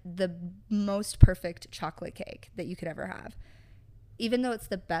like the most perfect chocolate cake that you could ever have. Even though it's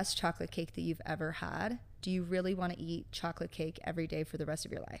the best chocolate cake that you've ever had, do you really want to eat chocolate cake every day for the rest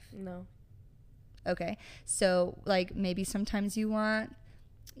of your life? No. Okay. So, like, maybe sometimes you want,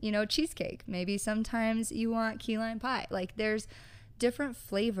 you know, cheesecake. Maybe sometimes you want key lime pie. Like, there's different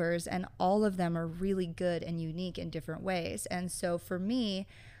flavors, and all of them are really good and unique in different ways. And so for me,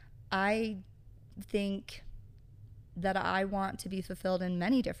 I think that I want to be fulfilled in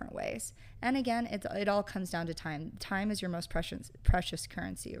many different ways. And again, it all comes down to time. Time is your most precious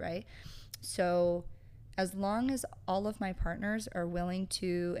currency, right? So as long as all of my partners are willing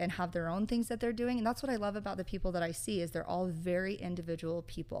to and have their own things that they're doing, and that's what I love about the people that I see, is they're all very individual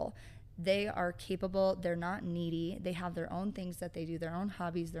people. They are capable, they're not needy, they have their own things that they do, their own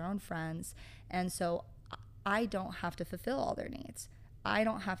hobbies, their own friends, and so I don't have to fulfill all their needs. I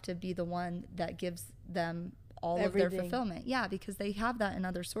don't have to be the one that gives them all everything of their fulfillment. Yeah, because they have that in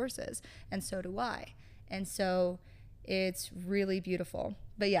other sources, and so do I. And so it's really beautiful.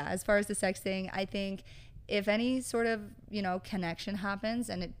 But yeah, as far as the sex thing, I think if any sort of, you know, connection happens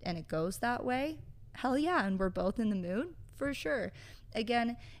and it goes that way, hell yeah, and we're both in the mood, for sure.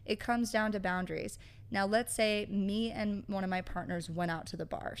 Again, it comes down to boundaries. Now, let's say me and one of my partners went out to the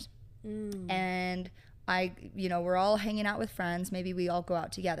bars and we're all hanging out with friends. Maybe we all go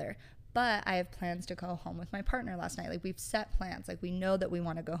out together, but I have plans to go home with my partner last night. Like, we've set plans. Like, we know that we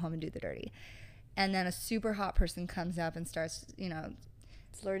want to go home and do the dirty. And then a super hot person comes up and starts, you know,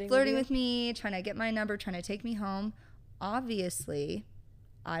 flirting with me, trying to get my number, trying to take me home. Obviously,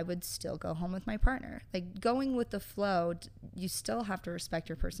 I would still go home with my partner. Like, going with the flow, you still have to respect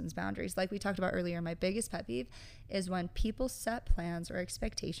your person's boundaries. Like we talked about earlier, my biggest pet peeve is when people set plans or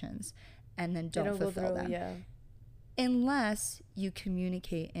expectations and then don't fulfill them. Yeah. Unless you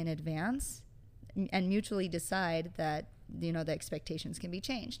communicate in advance and mutually decide that, you know, the expectations can be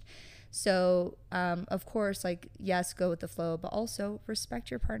changed. So, of course, like, yes, go with the flow, but also respect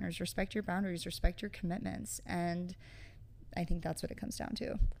your partners, respect your boundaries, respect your commitments. And I think that's what it comes down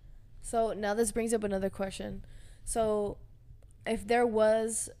to. So now this brings up another question. So if there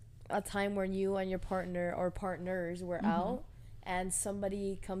was a time when you and your partner or partners were out and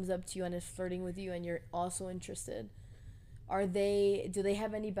somebody comes up to you and is flirting with you and you're also interested, do they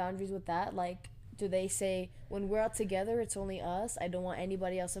have any boundaries with that? Like, do they say, when we're out together, it's only us, I don't want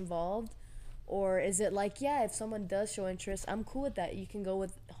anybody else involved? Or is it like, yeah, if someone does show interest, I'm cool with that. You can go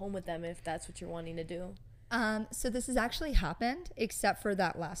home with them if that's what you're wanting to do. So this has actually happened, except for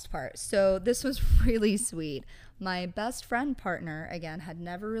that last part. So this was really sweet. My best friend partner, again, had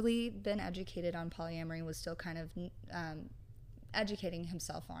never really been educated on polyamory, was still kind of educating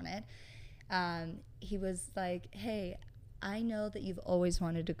himself on it. He was like, hey, I know that you've always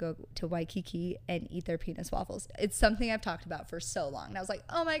wanted to go to Waikiki and eat their penis waffles. It's something I've talked about for so long. And I was like,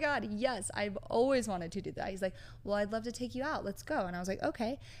 oh my God, yes, I've always wanted to do that. He's like, well, I'd love to take you out. Let's go. And I was like,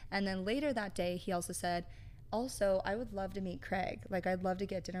 okay. And then later that day, he also said, also, I would love to meet Craig. Like, I'd love to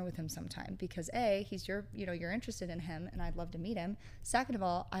get dinner with him sometime because A, he's you're interested in him and I'd love to meet him. Second of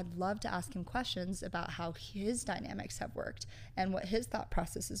all, I'd love to ask him questions about how his dynamics have worked and what his thought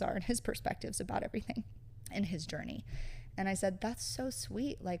processes are and his perspectives about everything in his journey. And I said, that's so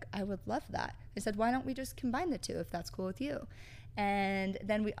sweet. Like, I would love that. I said, why don't we just combine the two if that's cool with you? And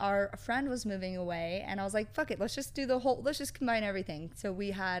then our friend was moving away and I was like, fuck it, let's just combine everything. So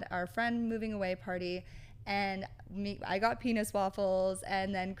we had our friend moving away party and I got penis waffles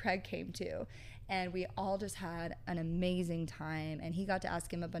and then Craig came too. And we all just had an amazing time. And he got to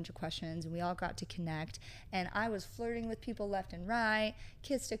ask him a bunch of questions and we all got to connect. And I was flirting with people left and right,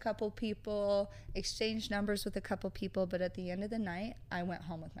 kissed a couple people, exchanged numbers with a couple people. But at the end of the night, I went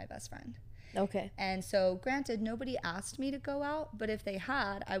home with my best friend. Okay. And so granted, nobody asked me to go out. But if they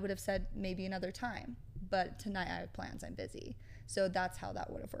had, I would have said maybe another time. But tonight I have plans. I'm busy. So that's how that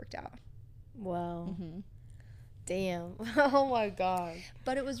would have worked out. Wow. Mm-hmm. Damn. Oh my God.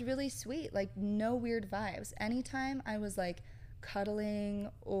 But it was really sweet. Like, no weird vibes. Anytime I was like cuddling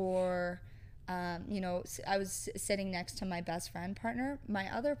or, I was sitting next to my best friend partner,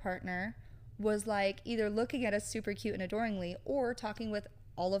 my other partner was like either looking at us super cute and adoringly or talking with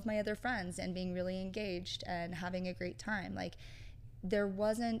all of my other friends and being really engaged and having a great time. Like, there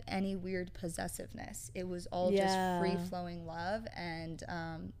wasn't any weird possessiveness. It was all just free-flowing love and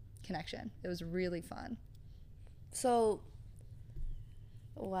connection. It was really fun. So,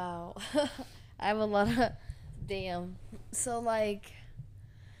 wow. I have a lot of, damn. So, like.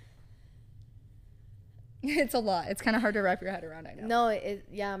 It's a lot. It's kind of hard to wrap your head around, I know.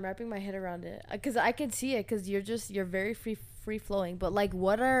 No, I'm wrapping my head around it. Because I can see it, because you're very free-flowing. But, like,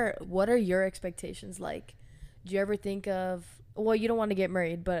 what are your expectations like? Do you ever think of, well, you don't want to get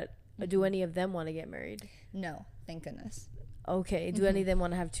married, but do any of them want to get married? No, thank goodness. Okay. Do any of them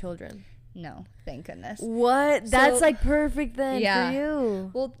want to have children? No, thank goodness. What? That's like perfect then for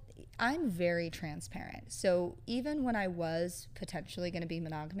you. Well, I'm very transparent. So even when I was potentially going to be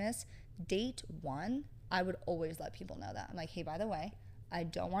monogamous, date one, I would always let people know that. I'm like, hey, by the way, I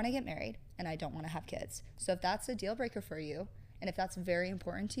don't want to get married and I don't want to have kids. So if that's a deal breaker for you and if that's very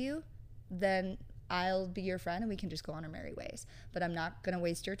important to you, then I'll be your friend and we can just go on our merry ways. But I'm not going to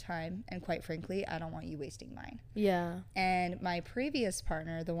waste your time. And quite frankly, I don't want you wasting mine. Yeah. And my previous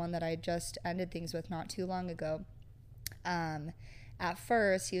partner, the one that I just ended things with not too long ago, at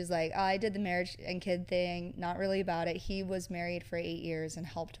first he was like, oh, I did the marriage and kid thing, not really about it. He was married for 8 years and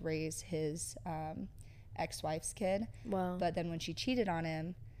helped raise his ex-wife's kid. Wow. But then when she cheated on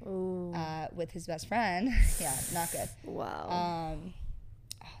him with his best friend, yeah, not good. Wow.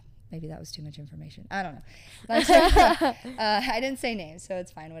 Maybe that was too much information. I don't know. But, I didn't say names, so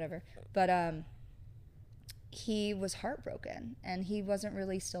it's fine, whatever. But he was heartbroken, and he wasn't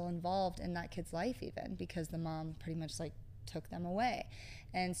really still involved in that kid's life even because the mom pretty much like took them away.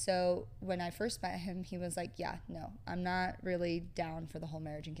 And so when I first met him, he was like, yeah, no, I'm not really down for the whole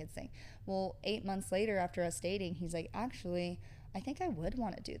marriage and kids thing. Well, 8 months later after us dating, he's like, actually, I think I would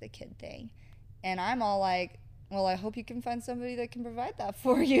want to do the kid thing. And I'm all like, well, I hope you can find somebody that can provide that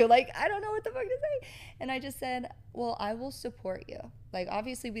for you. Like, I don't know what the fuck to say. And I just said, well, I will support you. Like,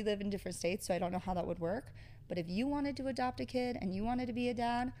 obviously we live in different states, so I don't know how that would work. But if you wanted to adopt a kid and you wanted to be a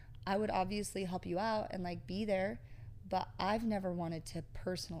dad, I would obviously help you out and like be there. But I've never wanted to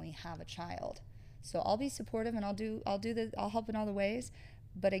personally have a child. So I'll be supportive and I'll help in all the ways.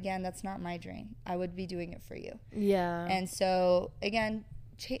 But again, that's not my dream. I would be doing it for you. Yeah. And so again,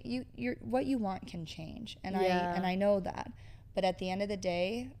 what you want can change, and I know that. But at the end of the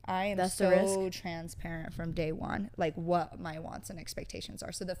day, I am so transparent from day one, like what my wants and expectations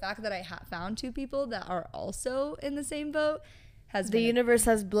are. So the fact that I found two people that are also in the same boat the universe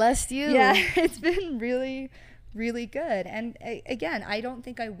has blessed you. Yeah, it's been really, really good. And again, I don't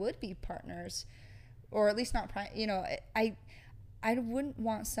think I would be partners, or at least not. I wouldn't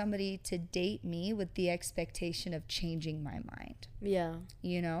want somebody to date me with the expectation of changing my mind. Yeah.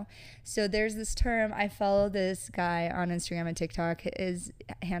 You know? So there's this term, I follow this guy on Instagram and TikTok. His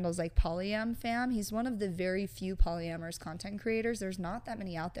handle's like Polyam He's one of the very few polyamorous content creators. There's not that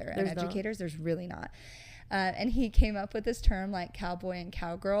many out there. And educators, there's really not. And he came up with this term like cowboy and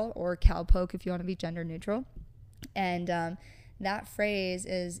cowgirl, or cowpoke if you want to be gender neutral. And that phrase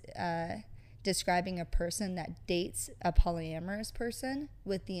is describing a person that dates a polyamorous person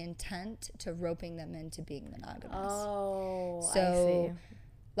with the intent to roping them into being monogamous. Oh, so, I see.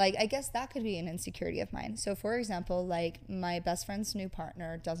 Like, I guess that could be an insecurity of mine. So, for example, like, my best friend's new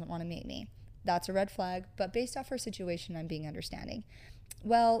partner doesn't want to meet me. That's a red flag, but based off her situation, I'm being understanding.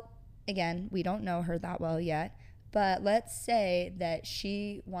 Well, again, we don't know her that well yet, but let's say that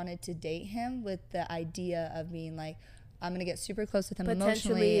she wanted to date him with the idea of being like, I'm going to get super close with him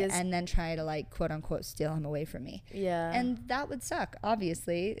emotionally and then try to, like, quote unquote, steal him away from me. Yeah. And that would suck,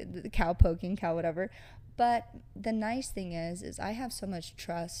 obviously, the cow poking, cow whatever. But the nice thing is I have so much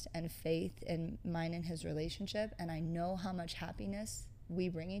trust and faith in mine and his relationship, and I know how much happiness we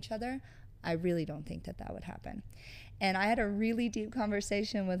bring each other. I really don't think that would happen. And I had a really deep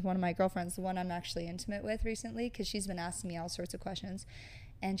conversation with one of my girlfriends, the one I'm actually intimate with recently, because she's been asking me all sorts of questions.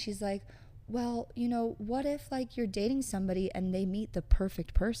 And she's like, well, you know, what if, like, you're dating somebody and they meet the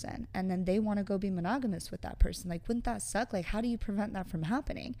perfect person and then they want to go be monogamous with that person? Like, wouldn't that suck? Like, how do you prevent that from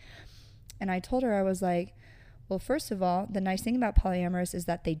happening? And I told her, I was like, well, first of all, the nice thing about polyamorous is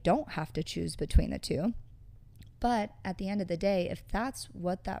that they don't have to choose between the two. But at the end of the day, if that's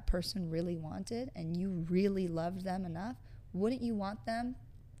what that person really wanted and you really loved them enough, wouldn't you want them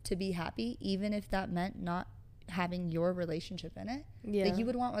to be happy, even if that meant not having your relationship in it? Yeah. Like, you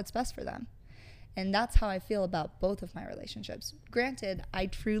would want what's best for them. And that's how I feel about both of my relationships. Granted, I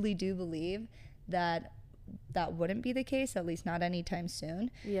truly do believe that that wouldn't be the case, at least not anytime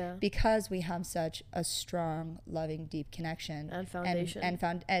soon. Yeah. Because we have such a strong, loving, deep connection. And foundation.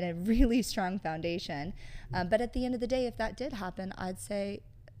 And a really strong foundation. But at the end of the day, if that did happen, I'd say,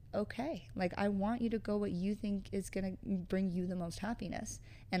 okay, like, I want you to go what you think is going to bring you the most happiness.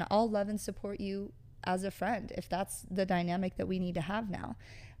 And I'll love and support you as a friend if that's the dynamic that we need to have now.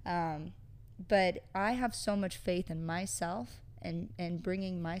 But I have so much faith in myself and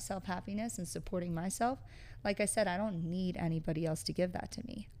bringing myself happiness and supporting myself. Like I said, I don't need anybody else to give that to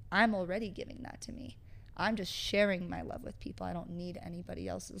me. I'm already giving that to me. I'm just sharing my love with people. I don't need anybody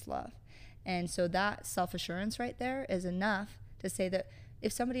else's love. And so that self-assurance right there is enough to say that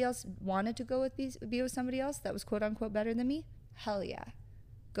if somebody else wanted to go with be with somebody else that was quote unquote better than me, hell yeah,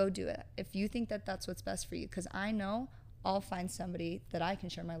 go do it. If you think that that's what's best for you, because I know I'll find somebody that I can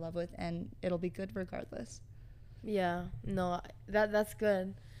share my love with and it'll be good regardless. Yeah, no, that's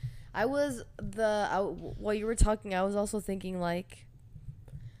good. While you were talking, I was also thinking, like,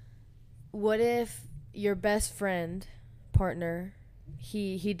 what if your best friend, partner,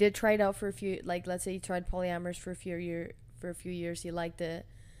 he did try it out for a few, like, let's say he tried polyamorous for a few years, he liked it,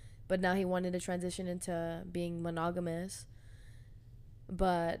 but now he wanted to transition into being monogamous,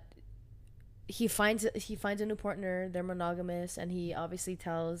 but he finds a new partner, they're monogamous, and he obviously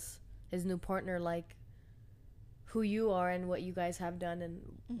tells his new partner, like, who you are and what you guys have done and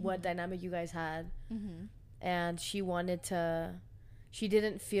what dynamic you guys had. And she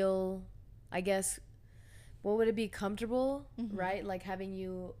didn't feel, I guess, what would it be, comfortable, right? Like, having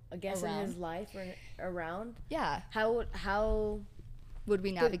you, I guess, around in his life or around. Yeah. How would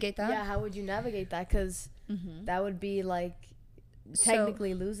we navigate that? Yeah, how would you navigate that? Because that would be, like,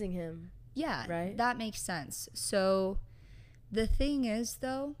 technically losing him. Yeah, right? That makes sense. So the thing is,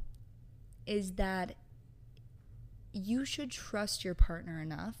 though, is that you should trust your partner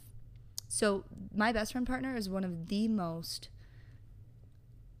enough. So my best friend partner is one of the most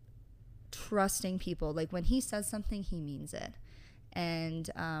trusting people. Like, when he says something, he means it. And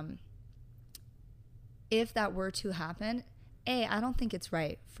if that were to happen, I don't think it's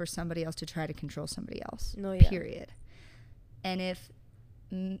right for somebody else to try to control somebody else. No, yeah. Period. And if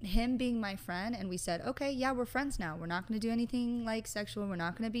him being my friend and we said, okay, yeah, we're friends now, we're not going to do anything like sexual, we're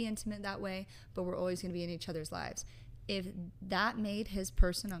not going to be intimate that way, but we're always going to be in each other's lives. If that made his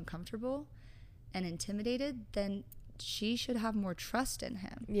person uncomfortable and intimidated, then she should have more trust in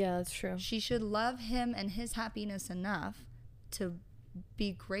him. Yeah, that's true. She should love him and his happiness enough to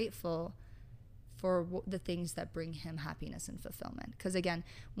be grateful for the things that bring him happiness and fulfillment. Because again,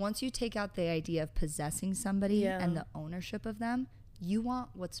 once you take out the idea of possessing somebody and the ownership of them, you want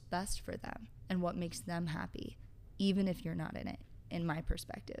what's best for them and what makes them happy, even if you're not in it, in my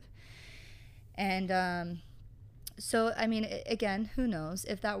perspective. And so, I mean, again, who knows?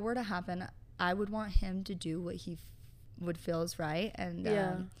 If that were to happen, I would want him to do what he would feel is right. And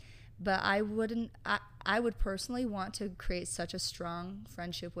Yeah. but I would personally want to create such a strong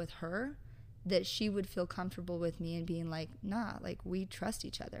friendship with her that she would feel comfortable with me and being like, nah, like we trust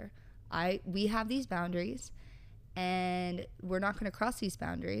each other. We have these boundaries and we're not going to cross these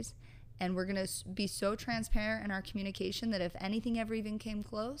boundaries, and we're going to be so transparent in our communication that if anything ever even came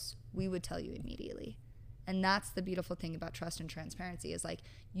close, we would tell you immediately. And that's the beautiful thing about trust and transparency, is like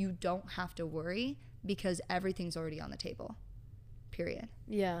you don't have to worry because everything's already on the table. Period.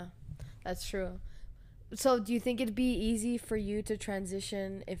 Yeah, that's true. So do you think it'd be easy for you to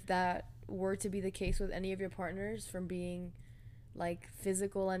transition if that were to be the case with any of your partners, from being like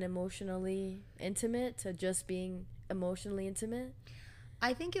physical and emotionally intimate to just being emotionally intimate?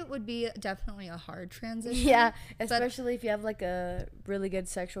 I think it would be definitely a hard transition. Yeah, especially if you have like a really good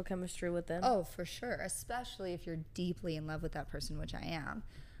sexual chemistry with them. Oh, for sure. Especially if you're deeply in love with that person, which I am.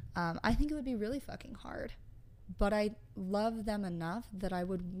 I think it would be really fucking hard. But I love them enough that I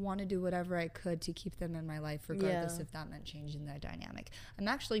would want to do whatever I could to keep them in my life, regardless if that meant changing their dynamic. I'm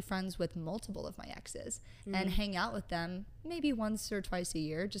actually friends with multiple of my exes and hang out with them maybe once or twice a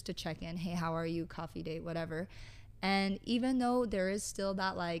year just to check in. Hey, how are you? Coffee date, whatever. And even though there is still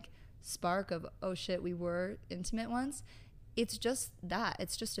that like spark of, oh shit, we were intimate once, it's just that.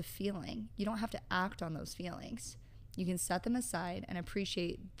 It's just a feeling. You don't have to act on those feelings. You can set them aside and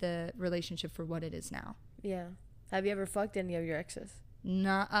appreciate the relationship for what it is now. Yeah. Have you ever fucked any of your exes?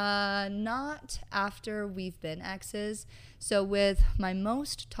 Not after we've been exes. So with my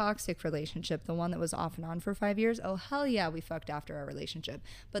most toxic relationship, the one that was off and on for 5 years, oh hell yeah, we fucked after our relationship.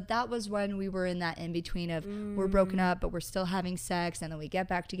 But that was when we were in that in between of we're broken up, but we're still having sex, and then we get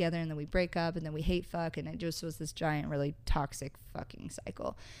back together, and then we break up, and then we hate fuck, and it just was this giant, really toxic fucking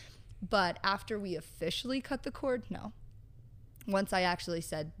cycle. But after we officially cut the cord, no. Once I actually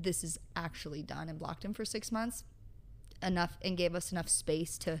said this is actually done and blocked him for 6 months, enough, and gave us enough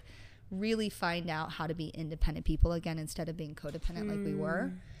space to really find out how to be independent people again instead of being codependent like we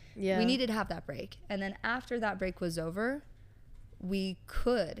were. Yeah. We needed to have that break. And then after that break was over, we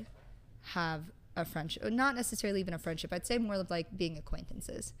could have a friendship, not necessarily even a friendship. I'd say more of like being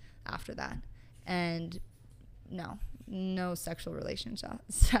acquaintances after that. And no sexual relations,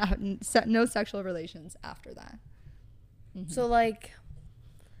 no sexual relations after that. Mm-hmm. So like,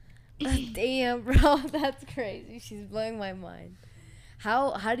 damn, bro, that's crazy. She's blowing my mind.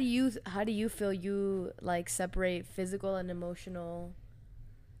 How do you feel you like separate physical and emotional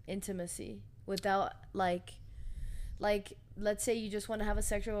intimacy without like let's say you just want to have a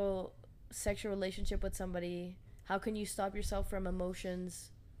sexual relationship with somebody? How can you stop yourself from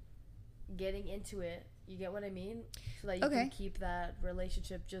emotions getting into it? You get what I mean? So that you can keep that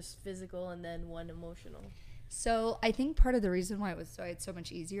relationship just physical and then one emotional. So I think part of the reason why it's so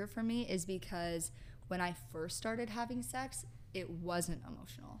much easier for me is because when I first started having sex, it wasn't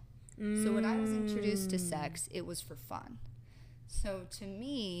emotional. So when I was introduced to sex, it was for fun. So to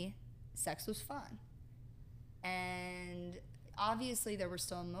me, sex was fun. And obviously there were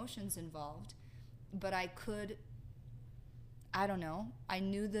still emotions involved, but I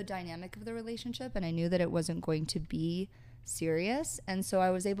knew the dynamic of the relationship, and I knew that it wasn't going to be serious, and so I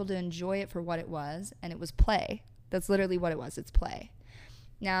was able to enjoy it for what it was, and it was play. That's literally what it was. It's play.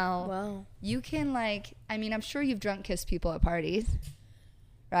 Now, you can I'm sure you've drunk kissed people at parties,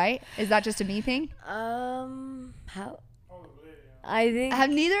 right? Is that just a me thing? How? I think.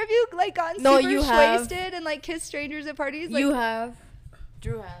 Have neither of you gotten super wasted and kissed strangers at parties? You have.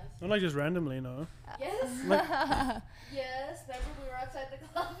 Drew has. Not just randomly, no. Yes. Yes. Remember we were outside the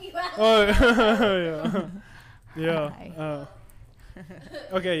club. You asked. Oh, yeah. Yeah.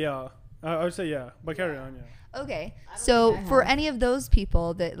 Okay, yeah. I would say yeah, but carry on, yeah. Okay. So for any of those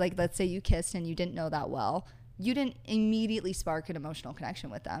people that let's say you kissed and you didn't know that well, you didn't immediately spark an emotional connection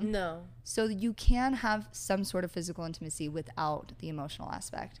with them. No. So you can have some sort of physical intimacy without the emotional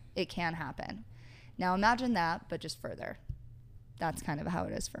aspect. It can happen. Now imagine that, but just further. That's kind of how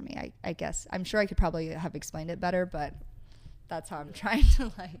it is for me, I guess. I'm sure I could probably have explained it better, but that's how I'm trying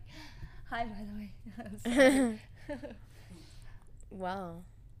to Hi, by the way. Wow.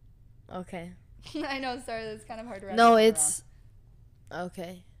 Okay. I know, sorry, that's kind of hard to wrap. No, it's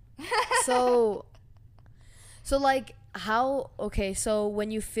okay. So so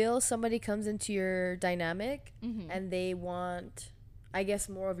when you feel somebody comes into your dynamic and they want, I guess,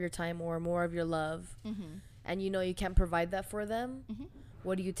 more of your time or more of your love, and you can't provide that for them,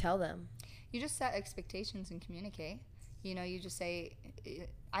 what do you tell them? You just set expectations and communicate. You just say,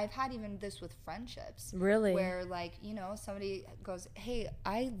 I've had even this with friendships. Really? Where somebody goes, hey,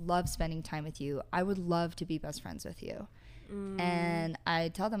 I love spending time with you. I would love to be best friends with you. And I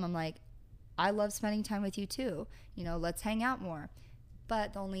tell them, I'm like, I love spending time with you too. You know, let's hang out more.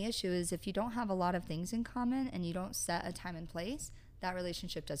 But the only issue is if you don't have a lot of things in common and you don't set a time and place, that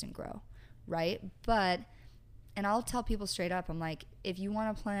relationship doesn't grow, right? But, and I'll tell people straight up, I'm like, if you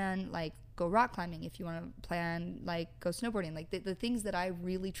want to plan, like, go rock climbing, if you want to plan, like, go snowboarding, like, the things that I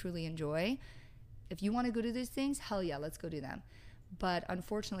really, truly enjoy, if you want to go do these things, hell yeah, let's go do them. But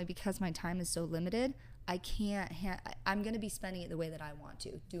unfortunately, because my time is so limited, I can't, I'm going to be spending it the way that I want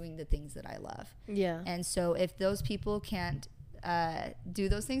to, doing the things that I love. Yeah. And so if those people can't do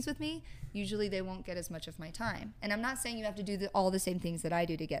those things with me, usually they won't get as much of my time. And I'm not saying you have to do all the same things that I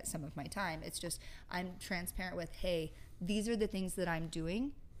do to get some of my time. It's just I'm transparent with, hey, these are the things that I'm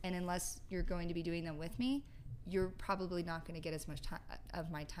doing, and unless you're going to be doing them with me, you're probably not going to get as much time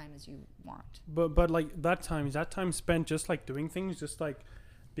of my time as you want. But like is that time spent just like doing things, just like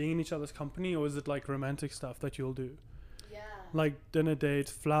being in each other's company, or is it like romantic stuff that you'll do? Yeah. Like dinner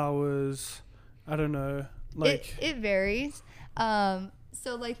dates, flowers, I don't know. Like it varies.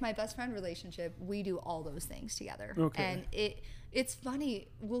 So like my best friend relationship, we do all those things together. Okay. And it's funny.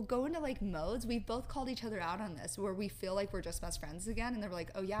 We'll go into like modes. We've both called each other out on this, where we feel like we're just best friends again, and they're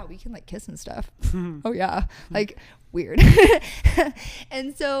like, "Oh yeah, we can like kiss and stuff." Oh yeah, like weird.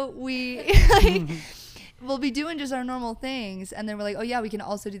 And so we like, we'll be doing just our normal things, and then we're like, "Oh yeah, we can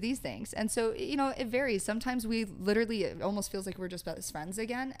also do these things." And so, you know, it varies. Sometimes we literally, it almost feels like we're just best friends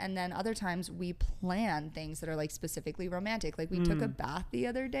again, and then other times we plan things that are like specifically romantic. Like we took a bath the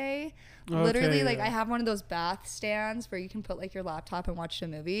other day. Okay, Literally, like yeah. I have one of those bath stands where you can put like your laptop and watch a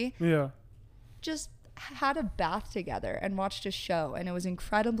movie. Yeah. Just had a bath together and watched a show, and it was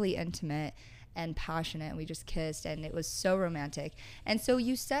incredibly intimate and passionate, and we just kissed, and it was so romantic. And so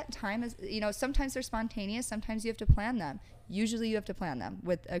you set time, as you know, sometimes they're spontaneous, sometimes you have to plan them. Usually you have to plan them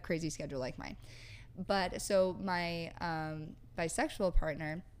with a crazy schedule like mine. But so my bisexual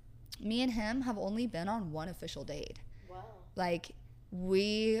partner, me and him have only been on one official date. Wow. Like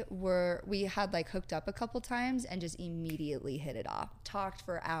we had like hooked up a couple times and just immediately hit it off. Talked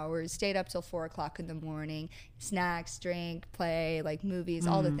for hours, stayed up till 4 o'clock in the morning, snacks, drink, play, like movies,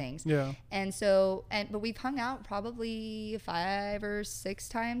 all the things. Yeah. And so, but we've hung out probably 5 or 6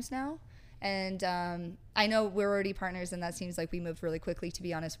 times now. And I know we're already partners, and that seems like we moved really quickly. To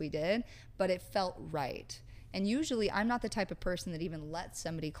be honest, we did, but it felt right. And usually I'm not the type of person that even lets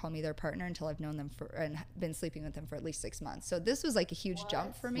somebody call me their partner until I've known them for and been sleeping with them for at least 6 months. So this was like a huge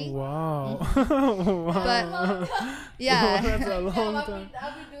jump for me. Wow. Wow. But yeah. That's a long time.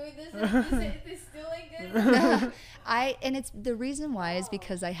 I'll be doing this and it's still ain't good. And it's the reason why is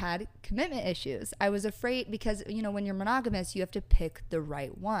because I had commitment issues. I was afraid because, you know, when you're monogamous, you have to pick the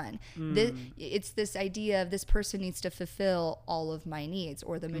right one. It's this idea of this person needs to fulfill all of my needs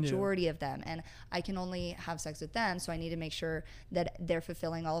or the majority of them. And I can only have sex with them. So I need to make sure that they're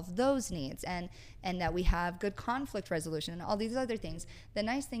fulfilling all of those needs and that we have good conflict resolution and all these other things. The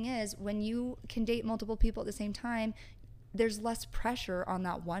nice thing is when you can date multiple people at the same time, there's less pressure on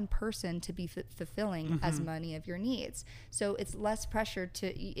that one person to be fulfilling as many of your needs. So it's less pressure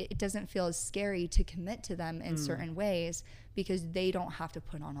it doesn't feel as scary to commit to them in certain ways because they don't have to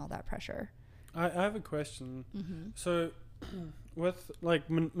put on all that pressure. I have a question. So with like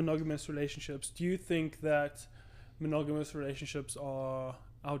monogamous relationships, do you think that monogamous relationships are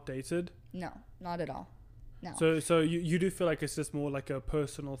outdated? No, not at all. No. So you do feel like it's just more like a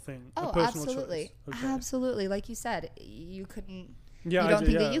personal thing, Oh, a personal absolutely. choice. Okay. Absolutely. Like you said, you couldn't, Yeah, you don't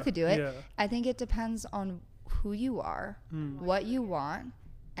think that you could do it. Yeah. I think it depends on who you are, what you want,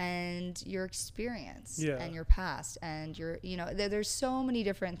 and your experience and your past and your, you know, there's so many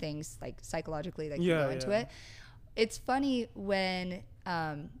different things like psychologically that can go into it. It's funny when,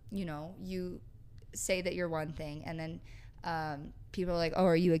 you know, you say that you're one thing and then people are like, oh,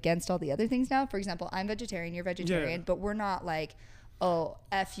 are you against all the other things now? For example, I'm vegetarian, you're vegetarian, but we're not like, oh,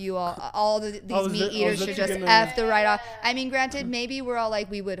 F you all these meat eaters should just F the right off. I mean, granted, maybe we're all like,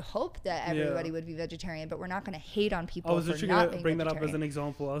 we would hope that everybody would be vegetarian, but we're not going to hate on people I was for literally not going to being bring that vegetarian. up as an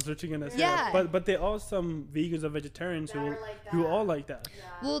example. I was literally going to say Yeah. that. But there are some vegans or vegetarians who are like that.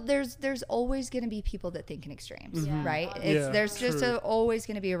 Well, there's always going to be people that think in extremes, right? Yeah, There's just true. always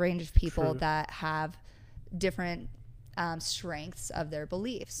going to be a range of people True. that have different strengths of their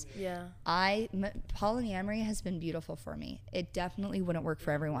beliefs. Yeah. Polyamory has been beautiful for me. It definitely wouldn't work for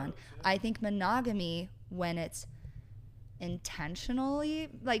everyone. I think monogamy, when it's intentionally,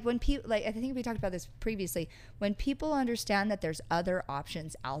 like when people, like I think we talked about this previously, when people understand that there's other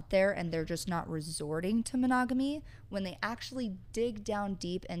options out there and they're just not resorting to monogamy, when they actually dig down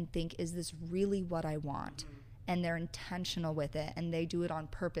deep and think, is this really what I want? And they're intentional with it and they do it on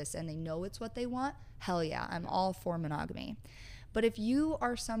purpose and they know it's what they want, hell yeah, I'm all for monogamy. But if you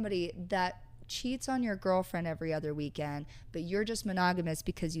are somebody that cheats on your girlfriend every other weekend, but you're just monogamous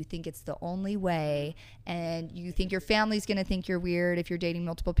because you think it's the only way, and you think your family's going to think you're weird if you're dating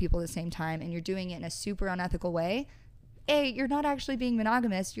multiple people at the same time, and you're doing it in a super unethical way, you're not actually being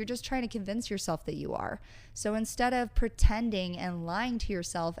monogamous. You're just trying to convince yourself that you are. So instead of pretending and lying to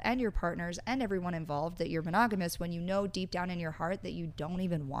yourself and your partners and everyone involved that you're monogamous when you know deep down in your heart that you don't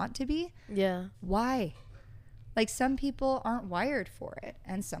even want to be, why? Like, some people aren't wired for it,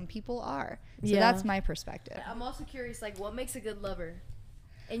 and some people are. So that's my perspective. I'm also curious, like, what makes a good lover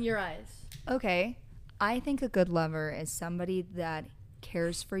in your eyes? Okay. I think a good lover is somebody that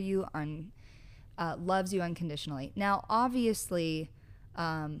cares for you loves you unconditionally. Now, obviously,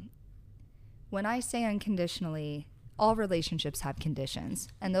 when I say unconditionally, all relationships have conditions,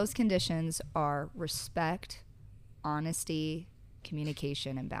 and those conditions are respect, honesty,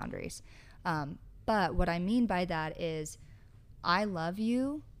 communication, and boundaries. But what I mean by that is I love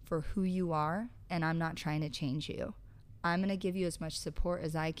you for who you are, and I'm not trying to change you. I'm going to give you as much support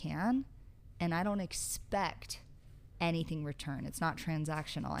as I can, and I don't expect anything return. It's not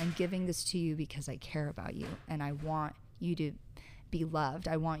transactional. I'm giving this to you because I care about you, and I want you to be loved.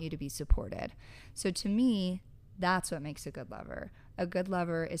 I want you to be supported. So to me, that's what makes a good lover. A good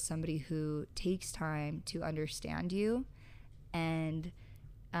lover is somebody who takes time to understand you and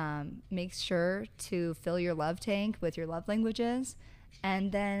makes sure to fill your love tank with your love languages,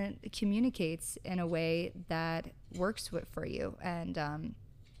 and then communicates in a way that works for you, and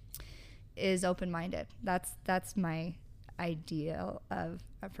is open-minded. That's my ideal of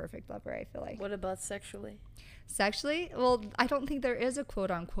a perfect lover, I feel like. What about sexually? Sexually? Well, I don't think there is a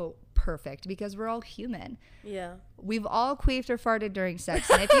quote-unquote perfect, because we're all human. Yeah. We've all queefed or farted during sex,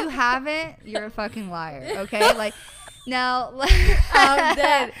 and if you haven't, you're a fucking liar, okay? Like, now... I'm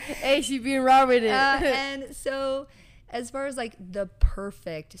dead. Hey, she being raw with it. And so, as far as, like, the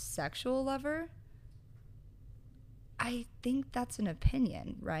perfect sexual lover... I think that's an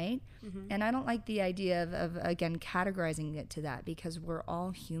opinion, right? Mm-hmm. And I don't like the idea of, again, categorizing it to that, because we're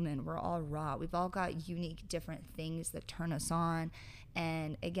all human. We're all raw. We've all got unique, different things that turn us on.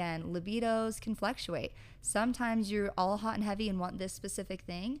 And again, libidos can fluctuate. Sometimes you're all hot and heavy and want this specific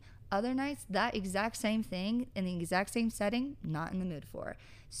thing. Other nights, that exact same thing in the exact same setting, not in the mood for.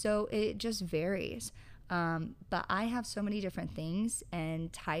 So it just varies. But I have so many different things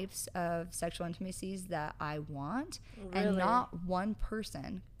and types of sexual intimacies that I want, and not one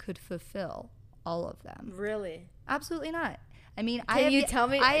person could fulfill all of them. Really? Absolutely not. I mean, I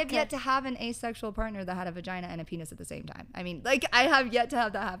have yet to have an asexual partner that had a vagina and a penis at the same time. I mean, like, I have yet to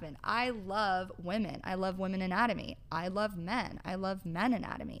have that happen. I love women. I love women anatomy. I love men. I love men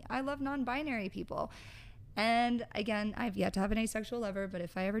anatomy. I love non-binary people. And again, I've yet to have an asexual lover, but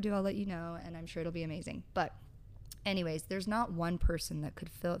if I ever do, I'll let you know, and I'm sure it'll be amazing. But anyways, there's not one person that could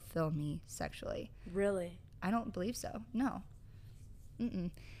fill me sexually. Really? I don't believe so. No.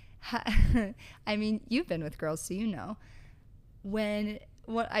 Mm-mm. I mean, you've been with girls, so you know. I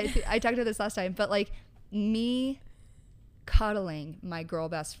talked about this last time, but like, me cuddling my girl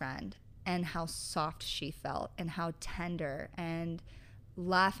best friend and how soft she felt and how tender, and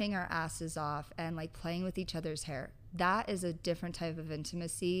laughing our asses off and like playing with each other's hair, that is a different type of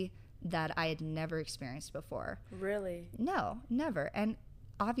intimacy that I had never experienced before. Really? No, never. And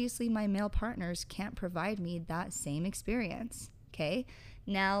obviously my male partners can't provide me that same experience. Okay,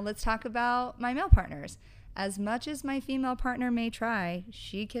 now let's talk about my male partners. As much as my female partner may try,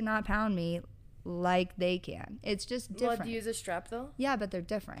 she cannot pound me like they can. It's just different. Well, do you use a strap though? Yeah, but they're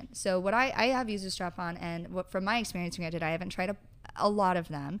different. So what I have used a strap on, and what from my experience, granted, I haven't tried a lot of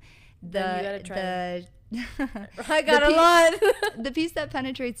them. Then you gotta try I got a lot. The piece that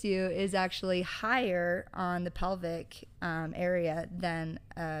penetrates you is actually higher on the pelvic area than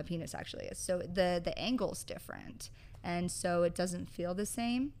a penis actually is. So the angle's different, and so it doesn't feel the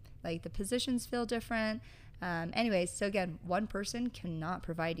same. Like, the positions feel different. Anyways, so again, one person cannot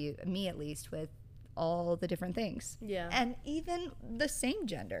provide you, me at least, with all the different things. Yeah. And even the same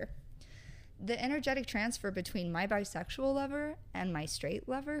gender. The energetic transfer between my bisexual lover and my straight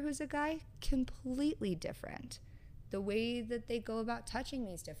lover, who's a guy, completely different. The way that they go about touching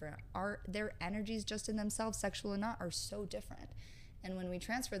me is different. Their energies just in themselves, sexual or not, are so different. And when we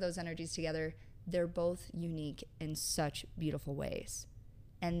transfer those energies together, they're both unique in such beautiful ways.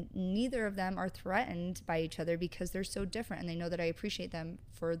 And neither of them are threatened by each other because they're so different, and they know that I appreciate them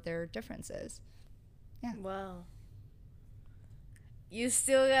for their differences. Yeah. Wow. You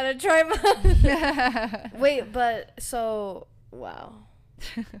still gotta try mine. Wait, but so, wow.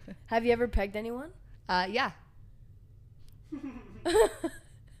 Have you ever pegged anyone? Yeah.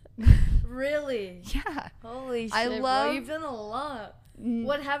 Really? Yeah. Holy shit, I love, bro. You've done a lot.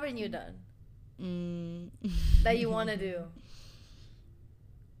 What haven't you done? that you want to do?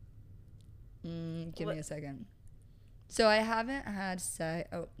 Give me a second. So I haven't had sex.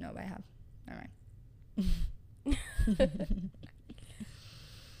 Oh, no, I have. Never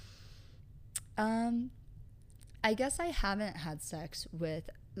mind. I guess I haven't had sex with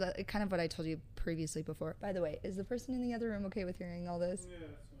kind of what I told you previously before. By the way, is the person in the other room okay with hearing all this? Yeah,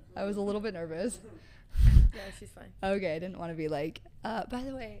 I was a little bit nervous. Yeah, she's fine. Okay, I didn't want to be like, by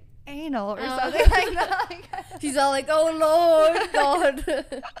the way, anal or something like that. She's all like, oh, Lord, God.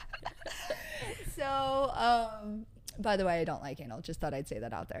 So, by the way, I don't like anal. Just thought I'd say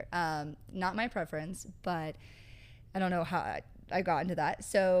that out there. Not my preference, but I don't know how I got into that.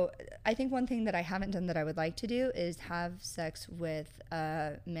 So I think one thing that I haven't done that I would like to do is have sex with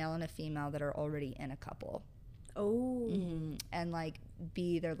a male and a female that are already in a couple. Oh. And like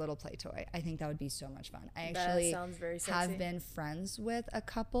be their little play toy. I think that would be so much fun. I actually sounds very sexy. Have been friends with a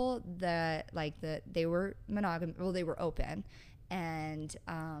couple that like they were monogamous. Well, they were open, and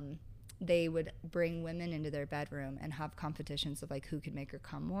they would bring women into their bedroom and have competitions of like who could make her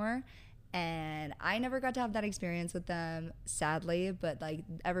come more. And I never got to have that experience with them, sadly, but like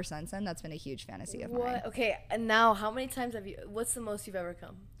ever since then, that's been a huge fantasy of mine. Okay, and now how many times what's the most you've ever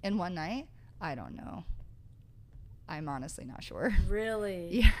come? In one night? I don't know. I'm honestly not sure.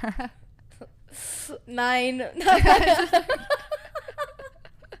 Really? Yeah. 9.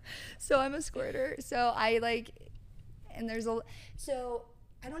 So I'm a squirter. So I like, and so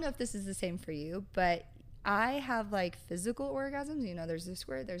I don't know if this is the same for you, but I have like physical orgasms. You know, there's this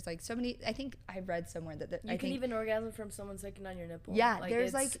where there's like so many. I think I read somewhere that you can even orgasm from someone sucking on your nipple. Yeah, like,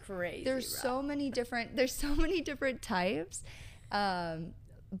 there's it's like crazy. There's so many different. There's so many different types.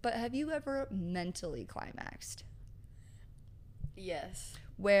 But have you ever mentally climaxed? Yes.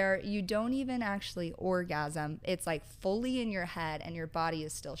 Where you don't even actually orgasm. It's like fully in your head and your body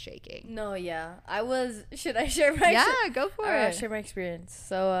is still shaking. No, yeah. Should I share my Yeah, go for it. I'll share my experience.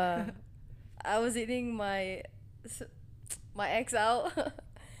 So, I was eating my ex out.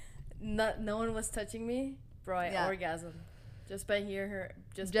 No one was touching me. Bro, I orgasmed. Just by hearing her.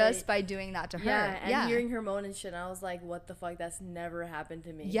 Just by doing that to her. Yeah, and hearing her moan and shit. I was like, what the fuck? That's never happened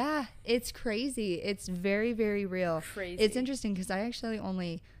to me. Yeah, it's crazy. It's very, very real. Crazy. It's interesting because I actually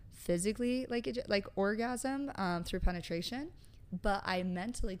only physically like orgasm through penetration, but I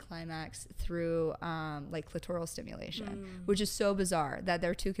mentally climax through like clitoral stimulation, which is so bizarre that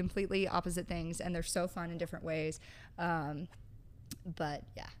they're two completely opposite things and they're so fun in different ways. But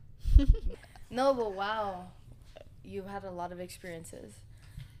yeah. No, but wow. You've had a lot of experiences.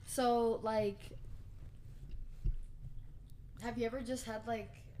 So, like, have you ever just had, like,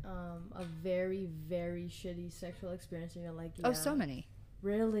 a very, very shitty sexual experience and you're like, yeah. Oh, so many.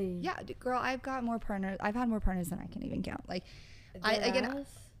 Really? Yeah, girl, I've got more partners. I've had more partners than I can even count. Like,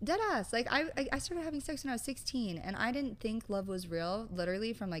 dead ass. Like, I started having sex when I was 16, and I didn't think love was real,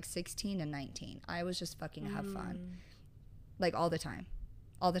 literally, from, like, 16 to 19. I was just fucking have fun. Like, all the time.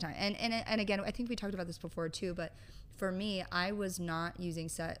 All the time. And again, I think we talked about this before too, but for me, I was not using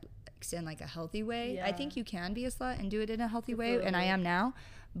sex in like a healthy way. Yeah. I think you can be a slut and do it in a healthy way, and I am now,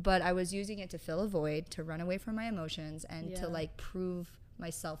 but I was using it to fill a void, to run away from my emotions, and to like prove my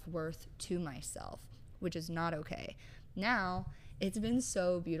self-worth to myself, which is not okay. Now, it's been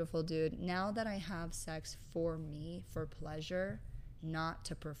so beautiful, dude. Now that I have sex for me, for pleasure, not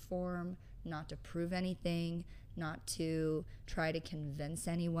to perform, not to prove anything, not to try to convince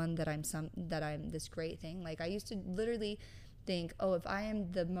anyone that I'm this great thing. Like, I used to literally think, oh, if I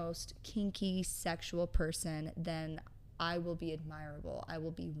am the most kinky sexual person, then I will be admirable, I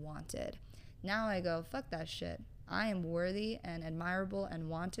will be wanted. Now I go, fuck that shit. I am worthy and admirable and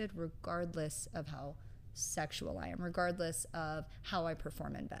wanted regardless of how sexual I am, regardless of how I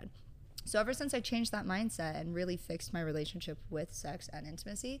perform in bed. So ever since I changed that mindset and really fixed my relationship with sex and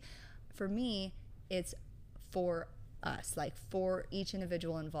intimacy, for me, it's for us, like for each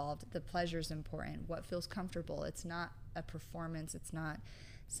individual involved. The pleasure is important. What feels comfortable. It's not a performance. It's not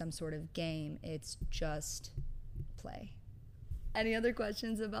some sort of game. It's just play. Any other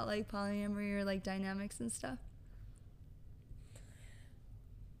questions about like polyamory or like dynamics and stuff?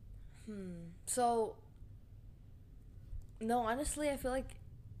 So, no, honestly, I feel like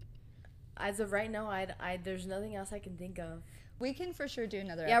as of right now, I there's nothing else I can think of. We can for sure do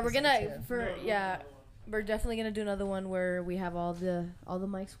another. Yeah, we're gonna we're definitely gonna do another one where we have all the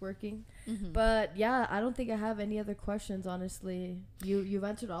mics working. But yeah, I don't think I have any other questions. Honestly, you've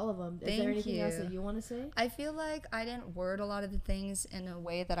answered all of them. Is there anything else that you want to say? I feel like I didn't word a lot of the things in a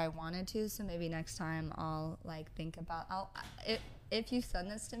way that I wanted to, so maybe next time I'll like think about. If you send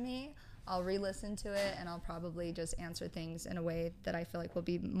this to me, I'll re-listen to it, and I'll probably just answer things in a way that I feel like will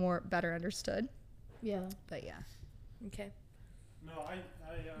be better understood. Yeah. But yeah. Okay. No,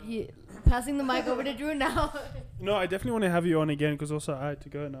 Passing the mic over to Drew now. No, I definitely want to have you on again because also I had to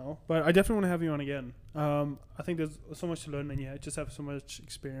go now. But I definitely want to have you on again. I think there's so much to learn, and yeah, just have so much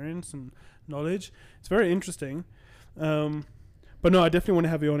experience and knowledge. It's very interesting. But no, I definitely want to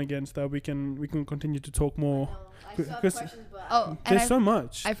have you on again so that we can continue to talk more. I still have questions, but there's so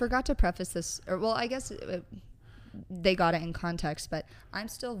much. I forgot to preface this, or well, I guess they got it in context, but I'm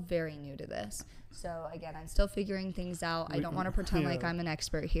still very new to this. So again, I'm still figuring things out. I don't want to pretend like I'm an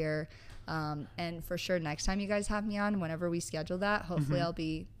expert here. And for sure, next time you guys have me on, whenever we schedule that, hopefully I'll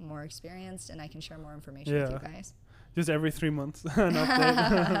be more experienced and I can share more information with you guys. Just every 3 months, an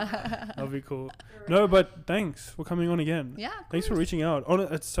update. That'll be cool. No, but thanks for coming on again. Yeah. Thanks for reaching out.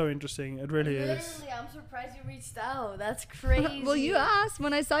 It's so interesting. It really is. Literally, I'm surprised you reached out. That's crazy. Well, you asked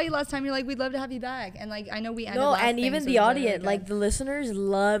when I saw you last time. You're like, we'd love to have you back, and like I know we ended. No, last and thing, even so the it was audience, really like the listeners,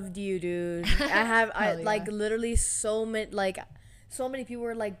 loved you, dude. Like literally so many people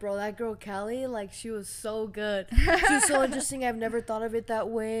were like, bro, that girl Callie, like she was so good. She was so interesting. I've never thought of it that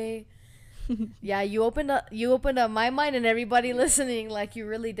way. Yeah, you opened up my mind and everybody listening, like you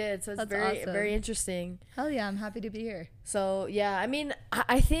really did. So it's very awesome. very interesting. Hell yeah, I'm happy to be here. So yeah, I mean,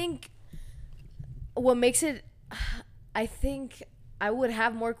 I think what makes it, I think I would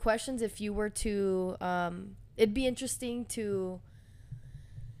have more questions if you were to. It'd be interesting to.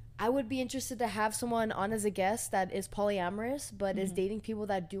 I would be interested to have someone on as a guest that is polyamorous, but is dating people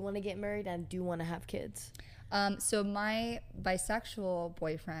that do want to get married and do want to have kids. So my bisexual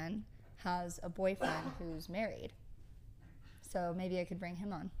boyfriend has a boyfriend who's married. So maybe I could bring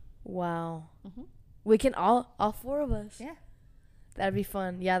him on. Wow. We can all four of us. Yeah. That'd be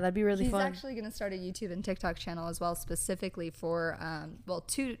fun. Yeah, that'd be really fun. He's actually going to start a YouTube and TikTok channel as well, specifically for,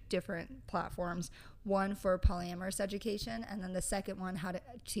 2 different platforms. One for polyamorous education, and then the second one, how to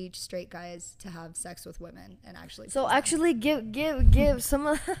teach straight guys to have sex with women and actually. So actually, give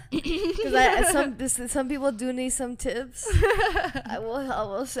some, because some people do need some tips. I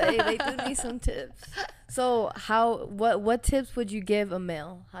will say they do need some tips. So what tips would you give a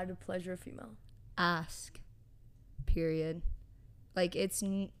male how to pleasure a female? Ask. Period. Like it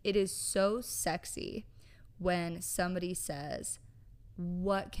is so sexy when somebody says,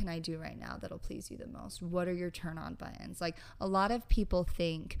 what can I do right now that'll please you the most? What are your turn on buttons? Like a lot of people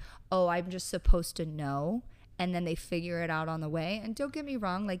think, oh, I'm just supposed to know, and then they figure it out on the way. And don't get me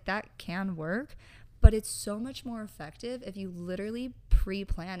wrong, like that can work, but it's so much more effective if you literally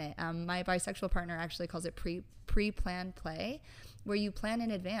pre-plan it. My bisexual partner actually calls it pre-planned play, where you plan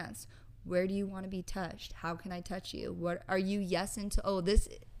in advance. Where do you want to be touched? How can I touch you? What are you yes into? Oh, this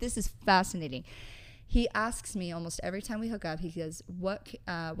is fascinating. He asks me almost every time we hook up, he goes,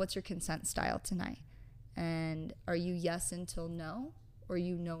 what's your consent style tonight? And are you yes until no, or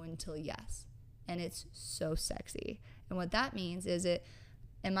you no until yes? And it's so sexy. And what that means is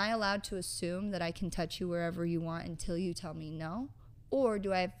am I allowed to assume that I can touch you wherever you want until you tell me no? Or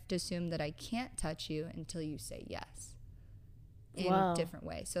do I have to assume that I can't touch you until you say yes? In different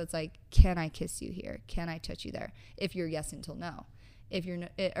ways. So it's like, can I kiss you here? Can I touch you there? If you're yes until no. If you're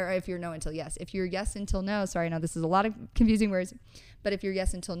no until yes. If you're yes until no, sorry, no, this is a lot of confusing words, but if you're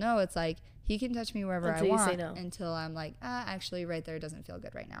yes until no, it's like he can touch me wherever I want until I'm like, actually right there doesn't feel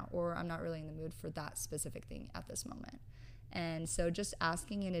good right now, or I'm not really in the mood for that specific thing at this moment. And so just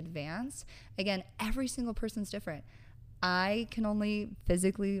asking in advance, again, every single person's different. I can only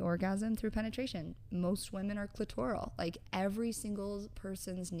physically orgasm through penetration. Most women are clitoral. Like every single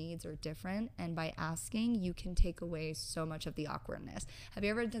person's needs are different. And by asking, you can take away so much of the awkwardness. Have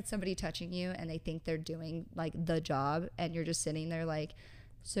you ever had somebody touching you and they think they're doing like the job and you're just sitting there like,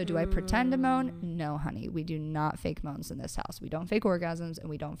 so do I pretend to moan? No, honey, we do not fake moans in this house. We don't fake orgasms and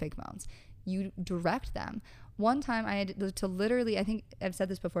we don't fake moans. You direct them. One time I had to literally, I think I've said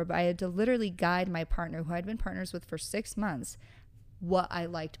this before, but I had to literally guide my partner, who I'd been partners with for 6 months, what I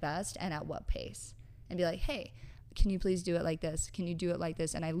liked best and at what pace. And be like, hey, can you please do it like this? Can you do it like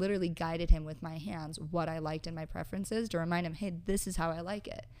this? And I literally guided him with my hands what I liked and my preferences to remind him, hey, this is how I like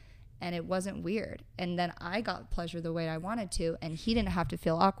it. And it wasn't weird. And then I got pleasure the way I wanted to, and he didn't have to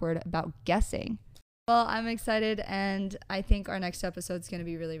feel awkward about guessing. Well, I'm excited, and I think our next episode is going to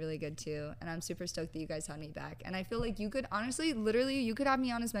be really, really good too. And I'm super stoked that you guys had me back. And I feel like you could honestly, literally, you could have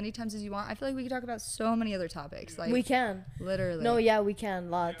me on as many times as you want. I feel like we could talk about so many other topics. Like we can. Literally. No, yeah, we can.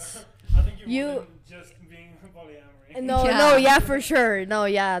 Lots. I think you're more than just being polyamory. No, for sure. No,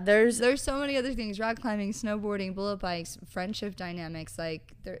 yeah, there's so many other things: rock climbing, snowboarding, bullet bikes, friendship dynamics,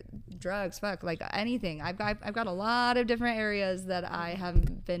 like drugs, fuck, like anything. I've got a lot of different areas that I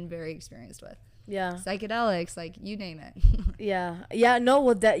haven't been very experienced with. Yeah, psychedelics, like you name it. yeah. No,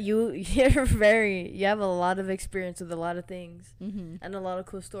 well, that you have a lot of experience with a lot of things and a lot of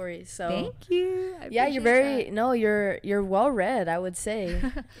cool stories. So thank you. You're well read. I would say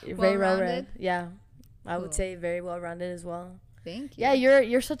you're very well read. Yeah, I would say very well rounded as well. Thank you. Yeah,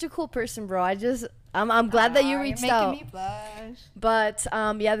 you're such a cool person, bro. I'm glad that you reached out. Making me blush. But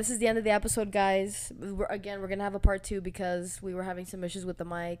this is the end of the episode, guys. We're gonna have a part 2 because we were having some issues with the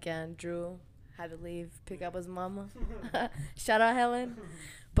mic and Drew had to leave, pick up his mama. Shout out Helen.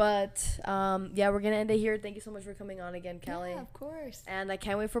 But we're gonna end it here. Thank you so much for coming on again, Callie. Yeah, of course. And I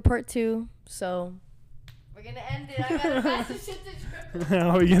can't wait for part 2. So we're gonna end it. I gotta pass the shit to Drew. How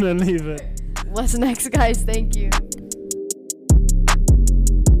are we gonna leave it? What's next, guys? Thank you.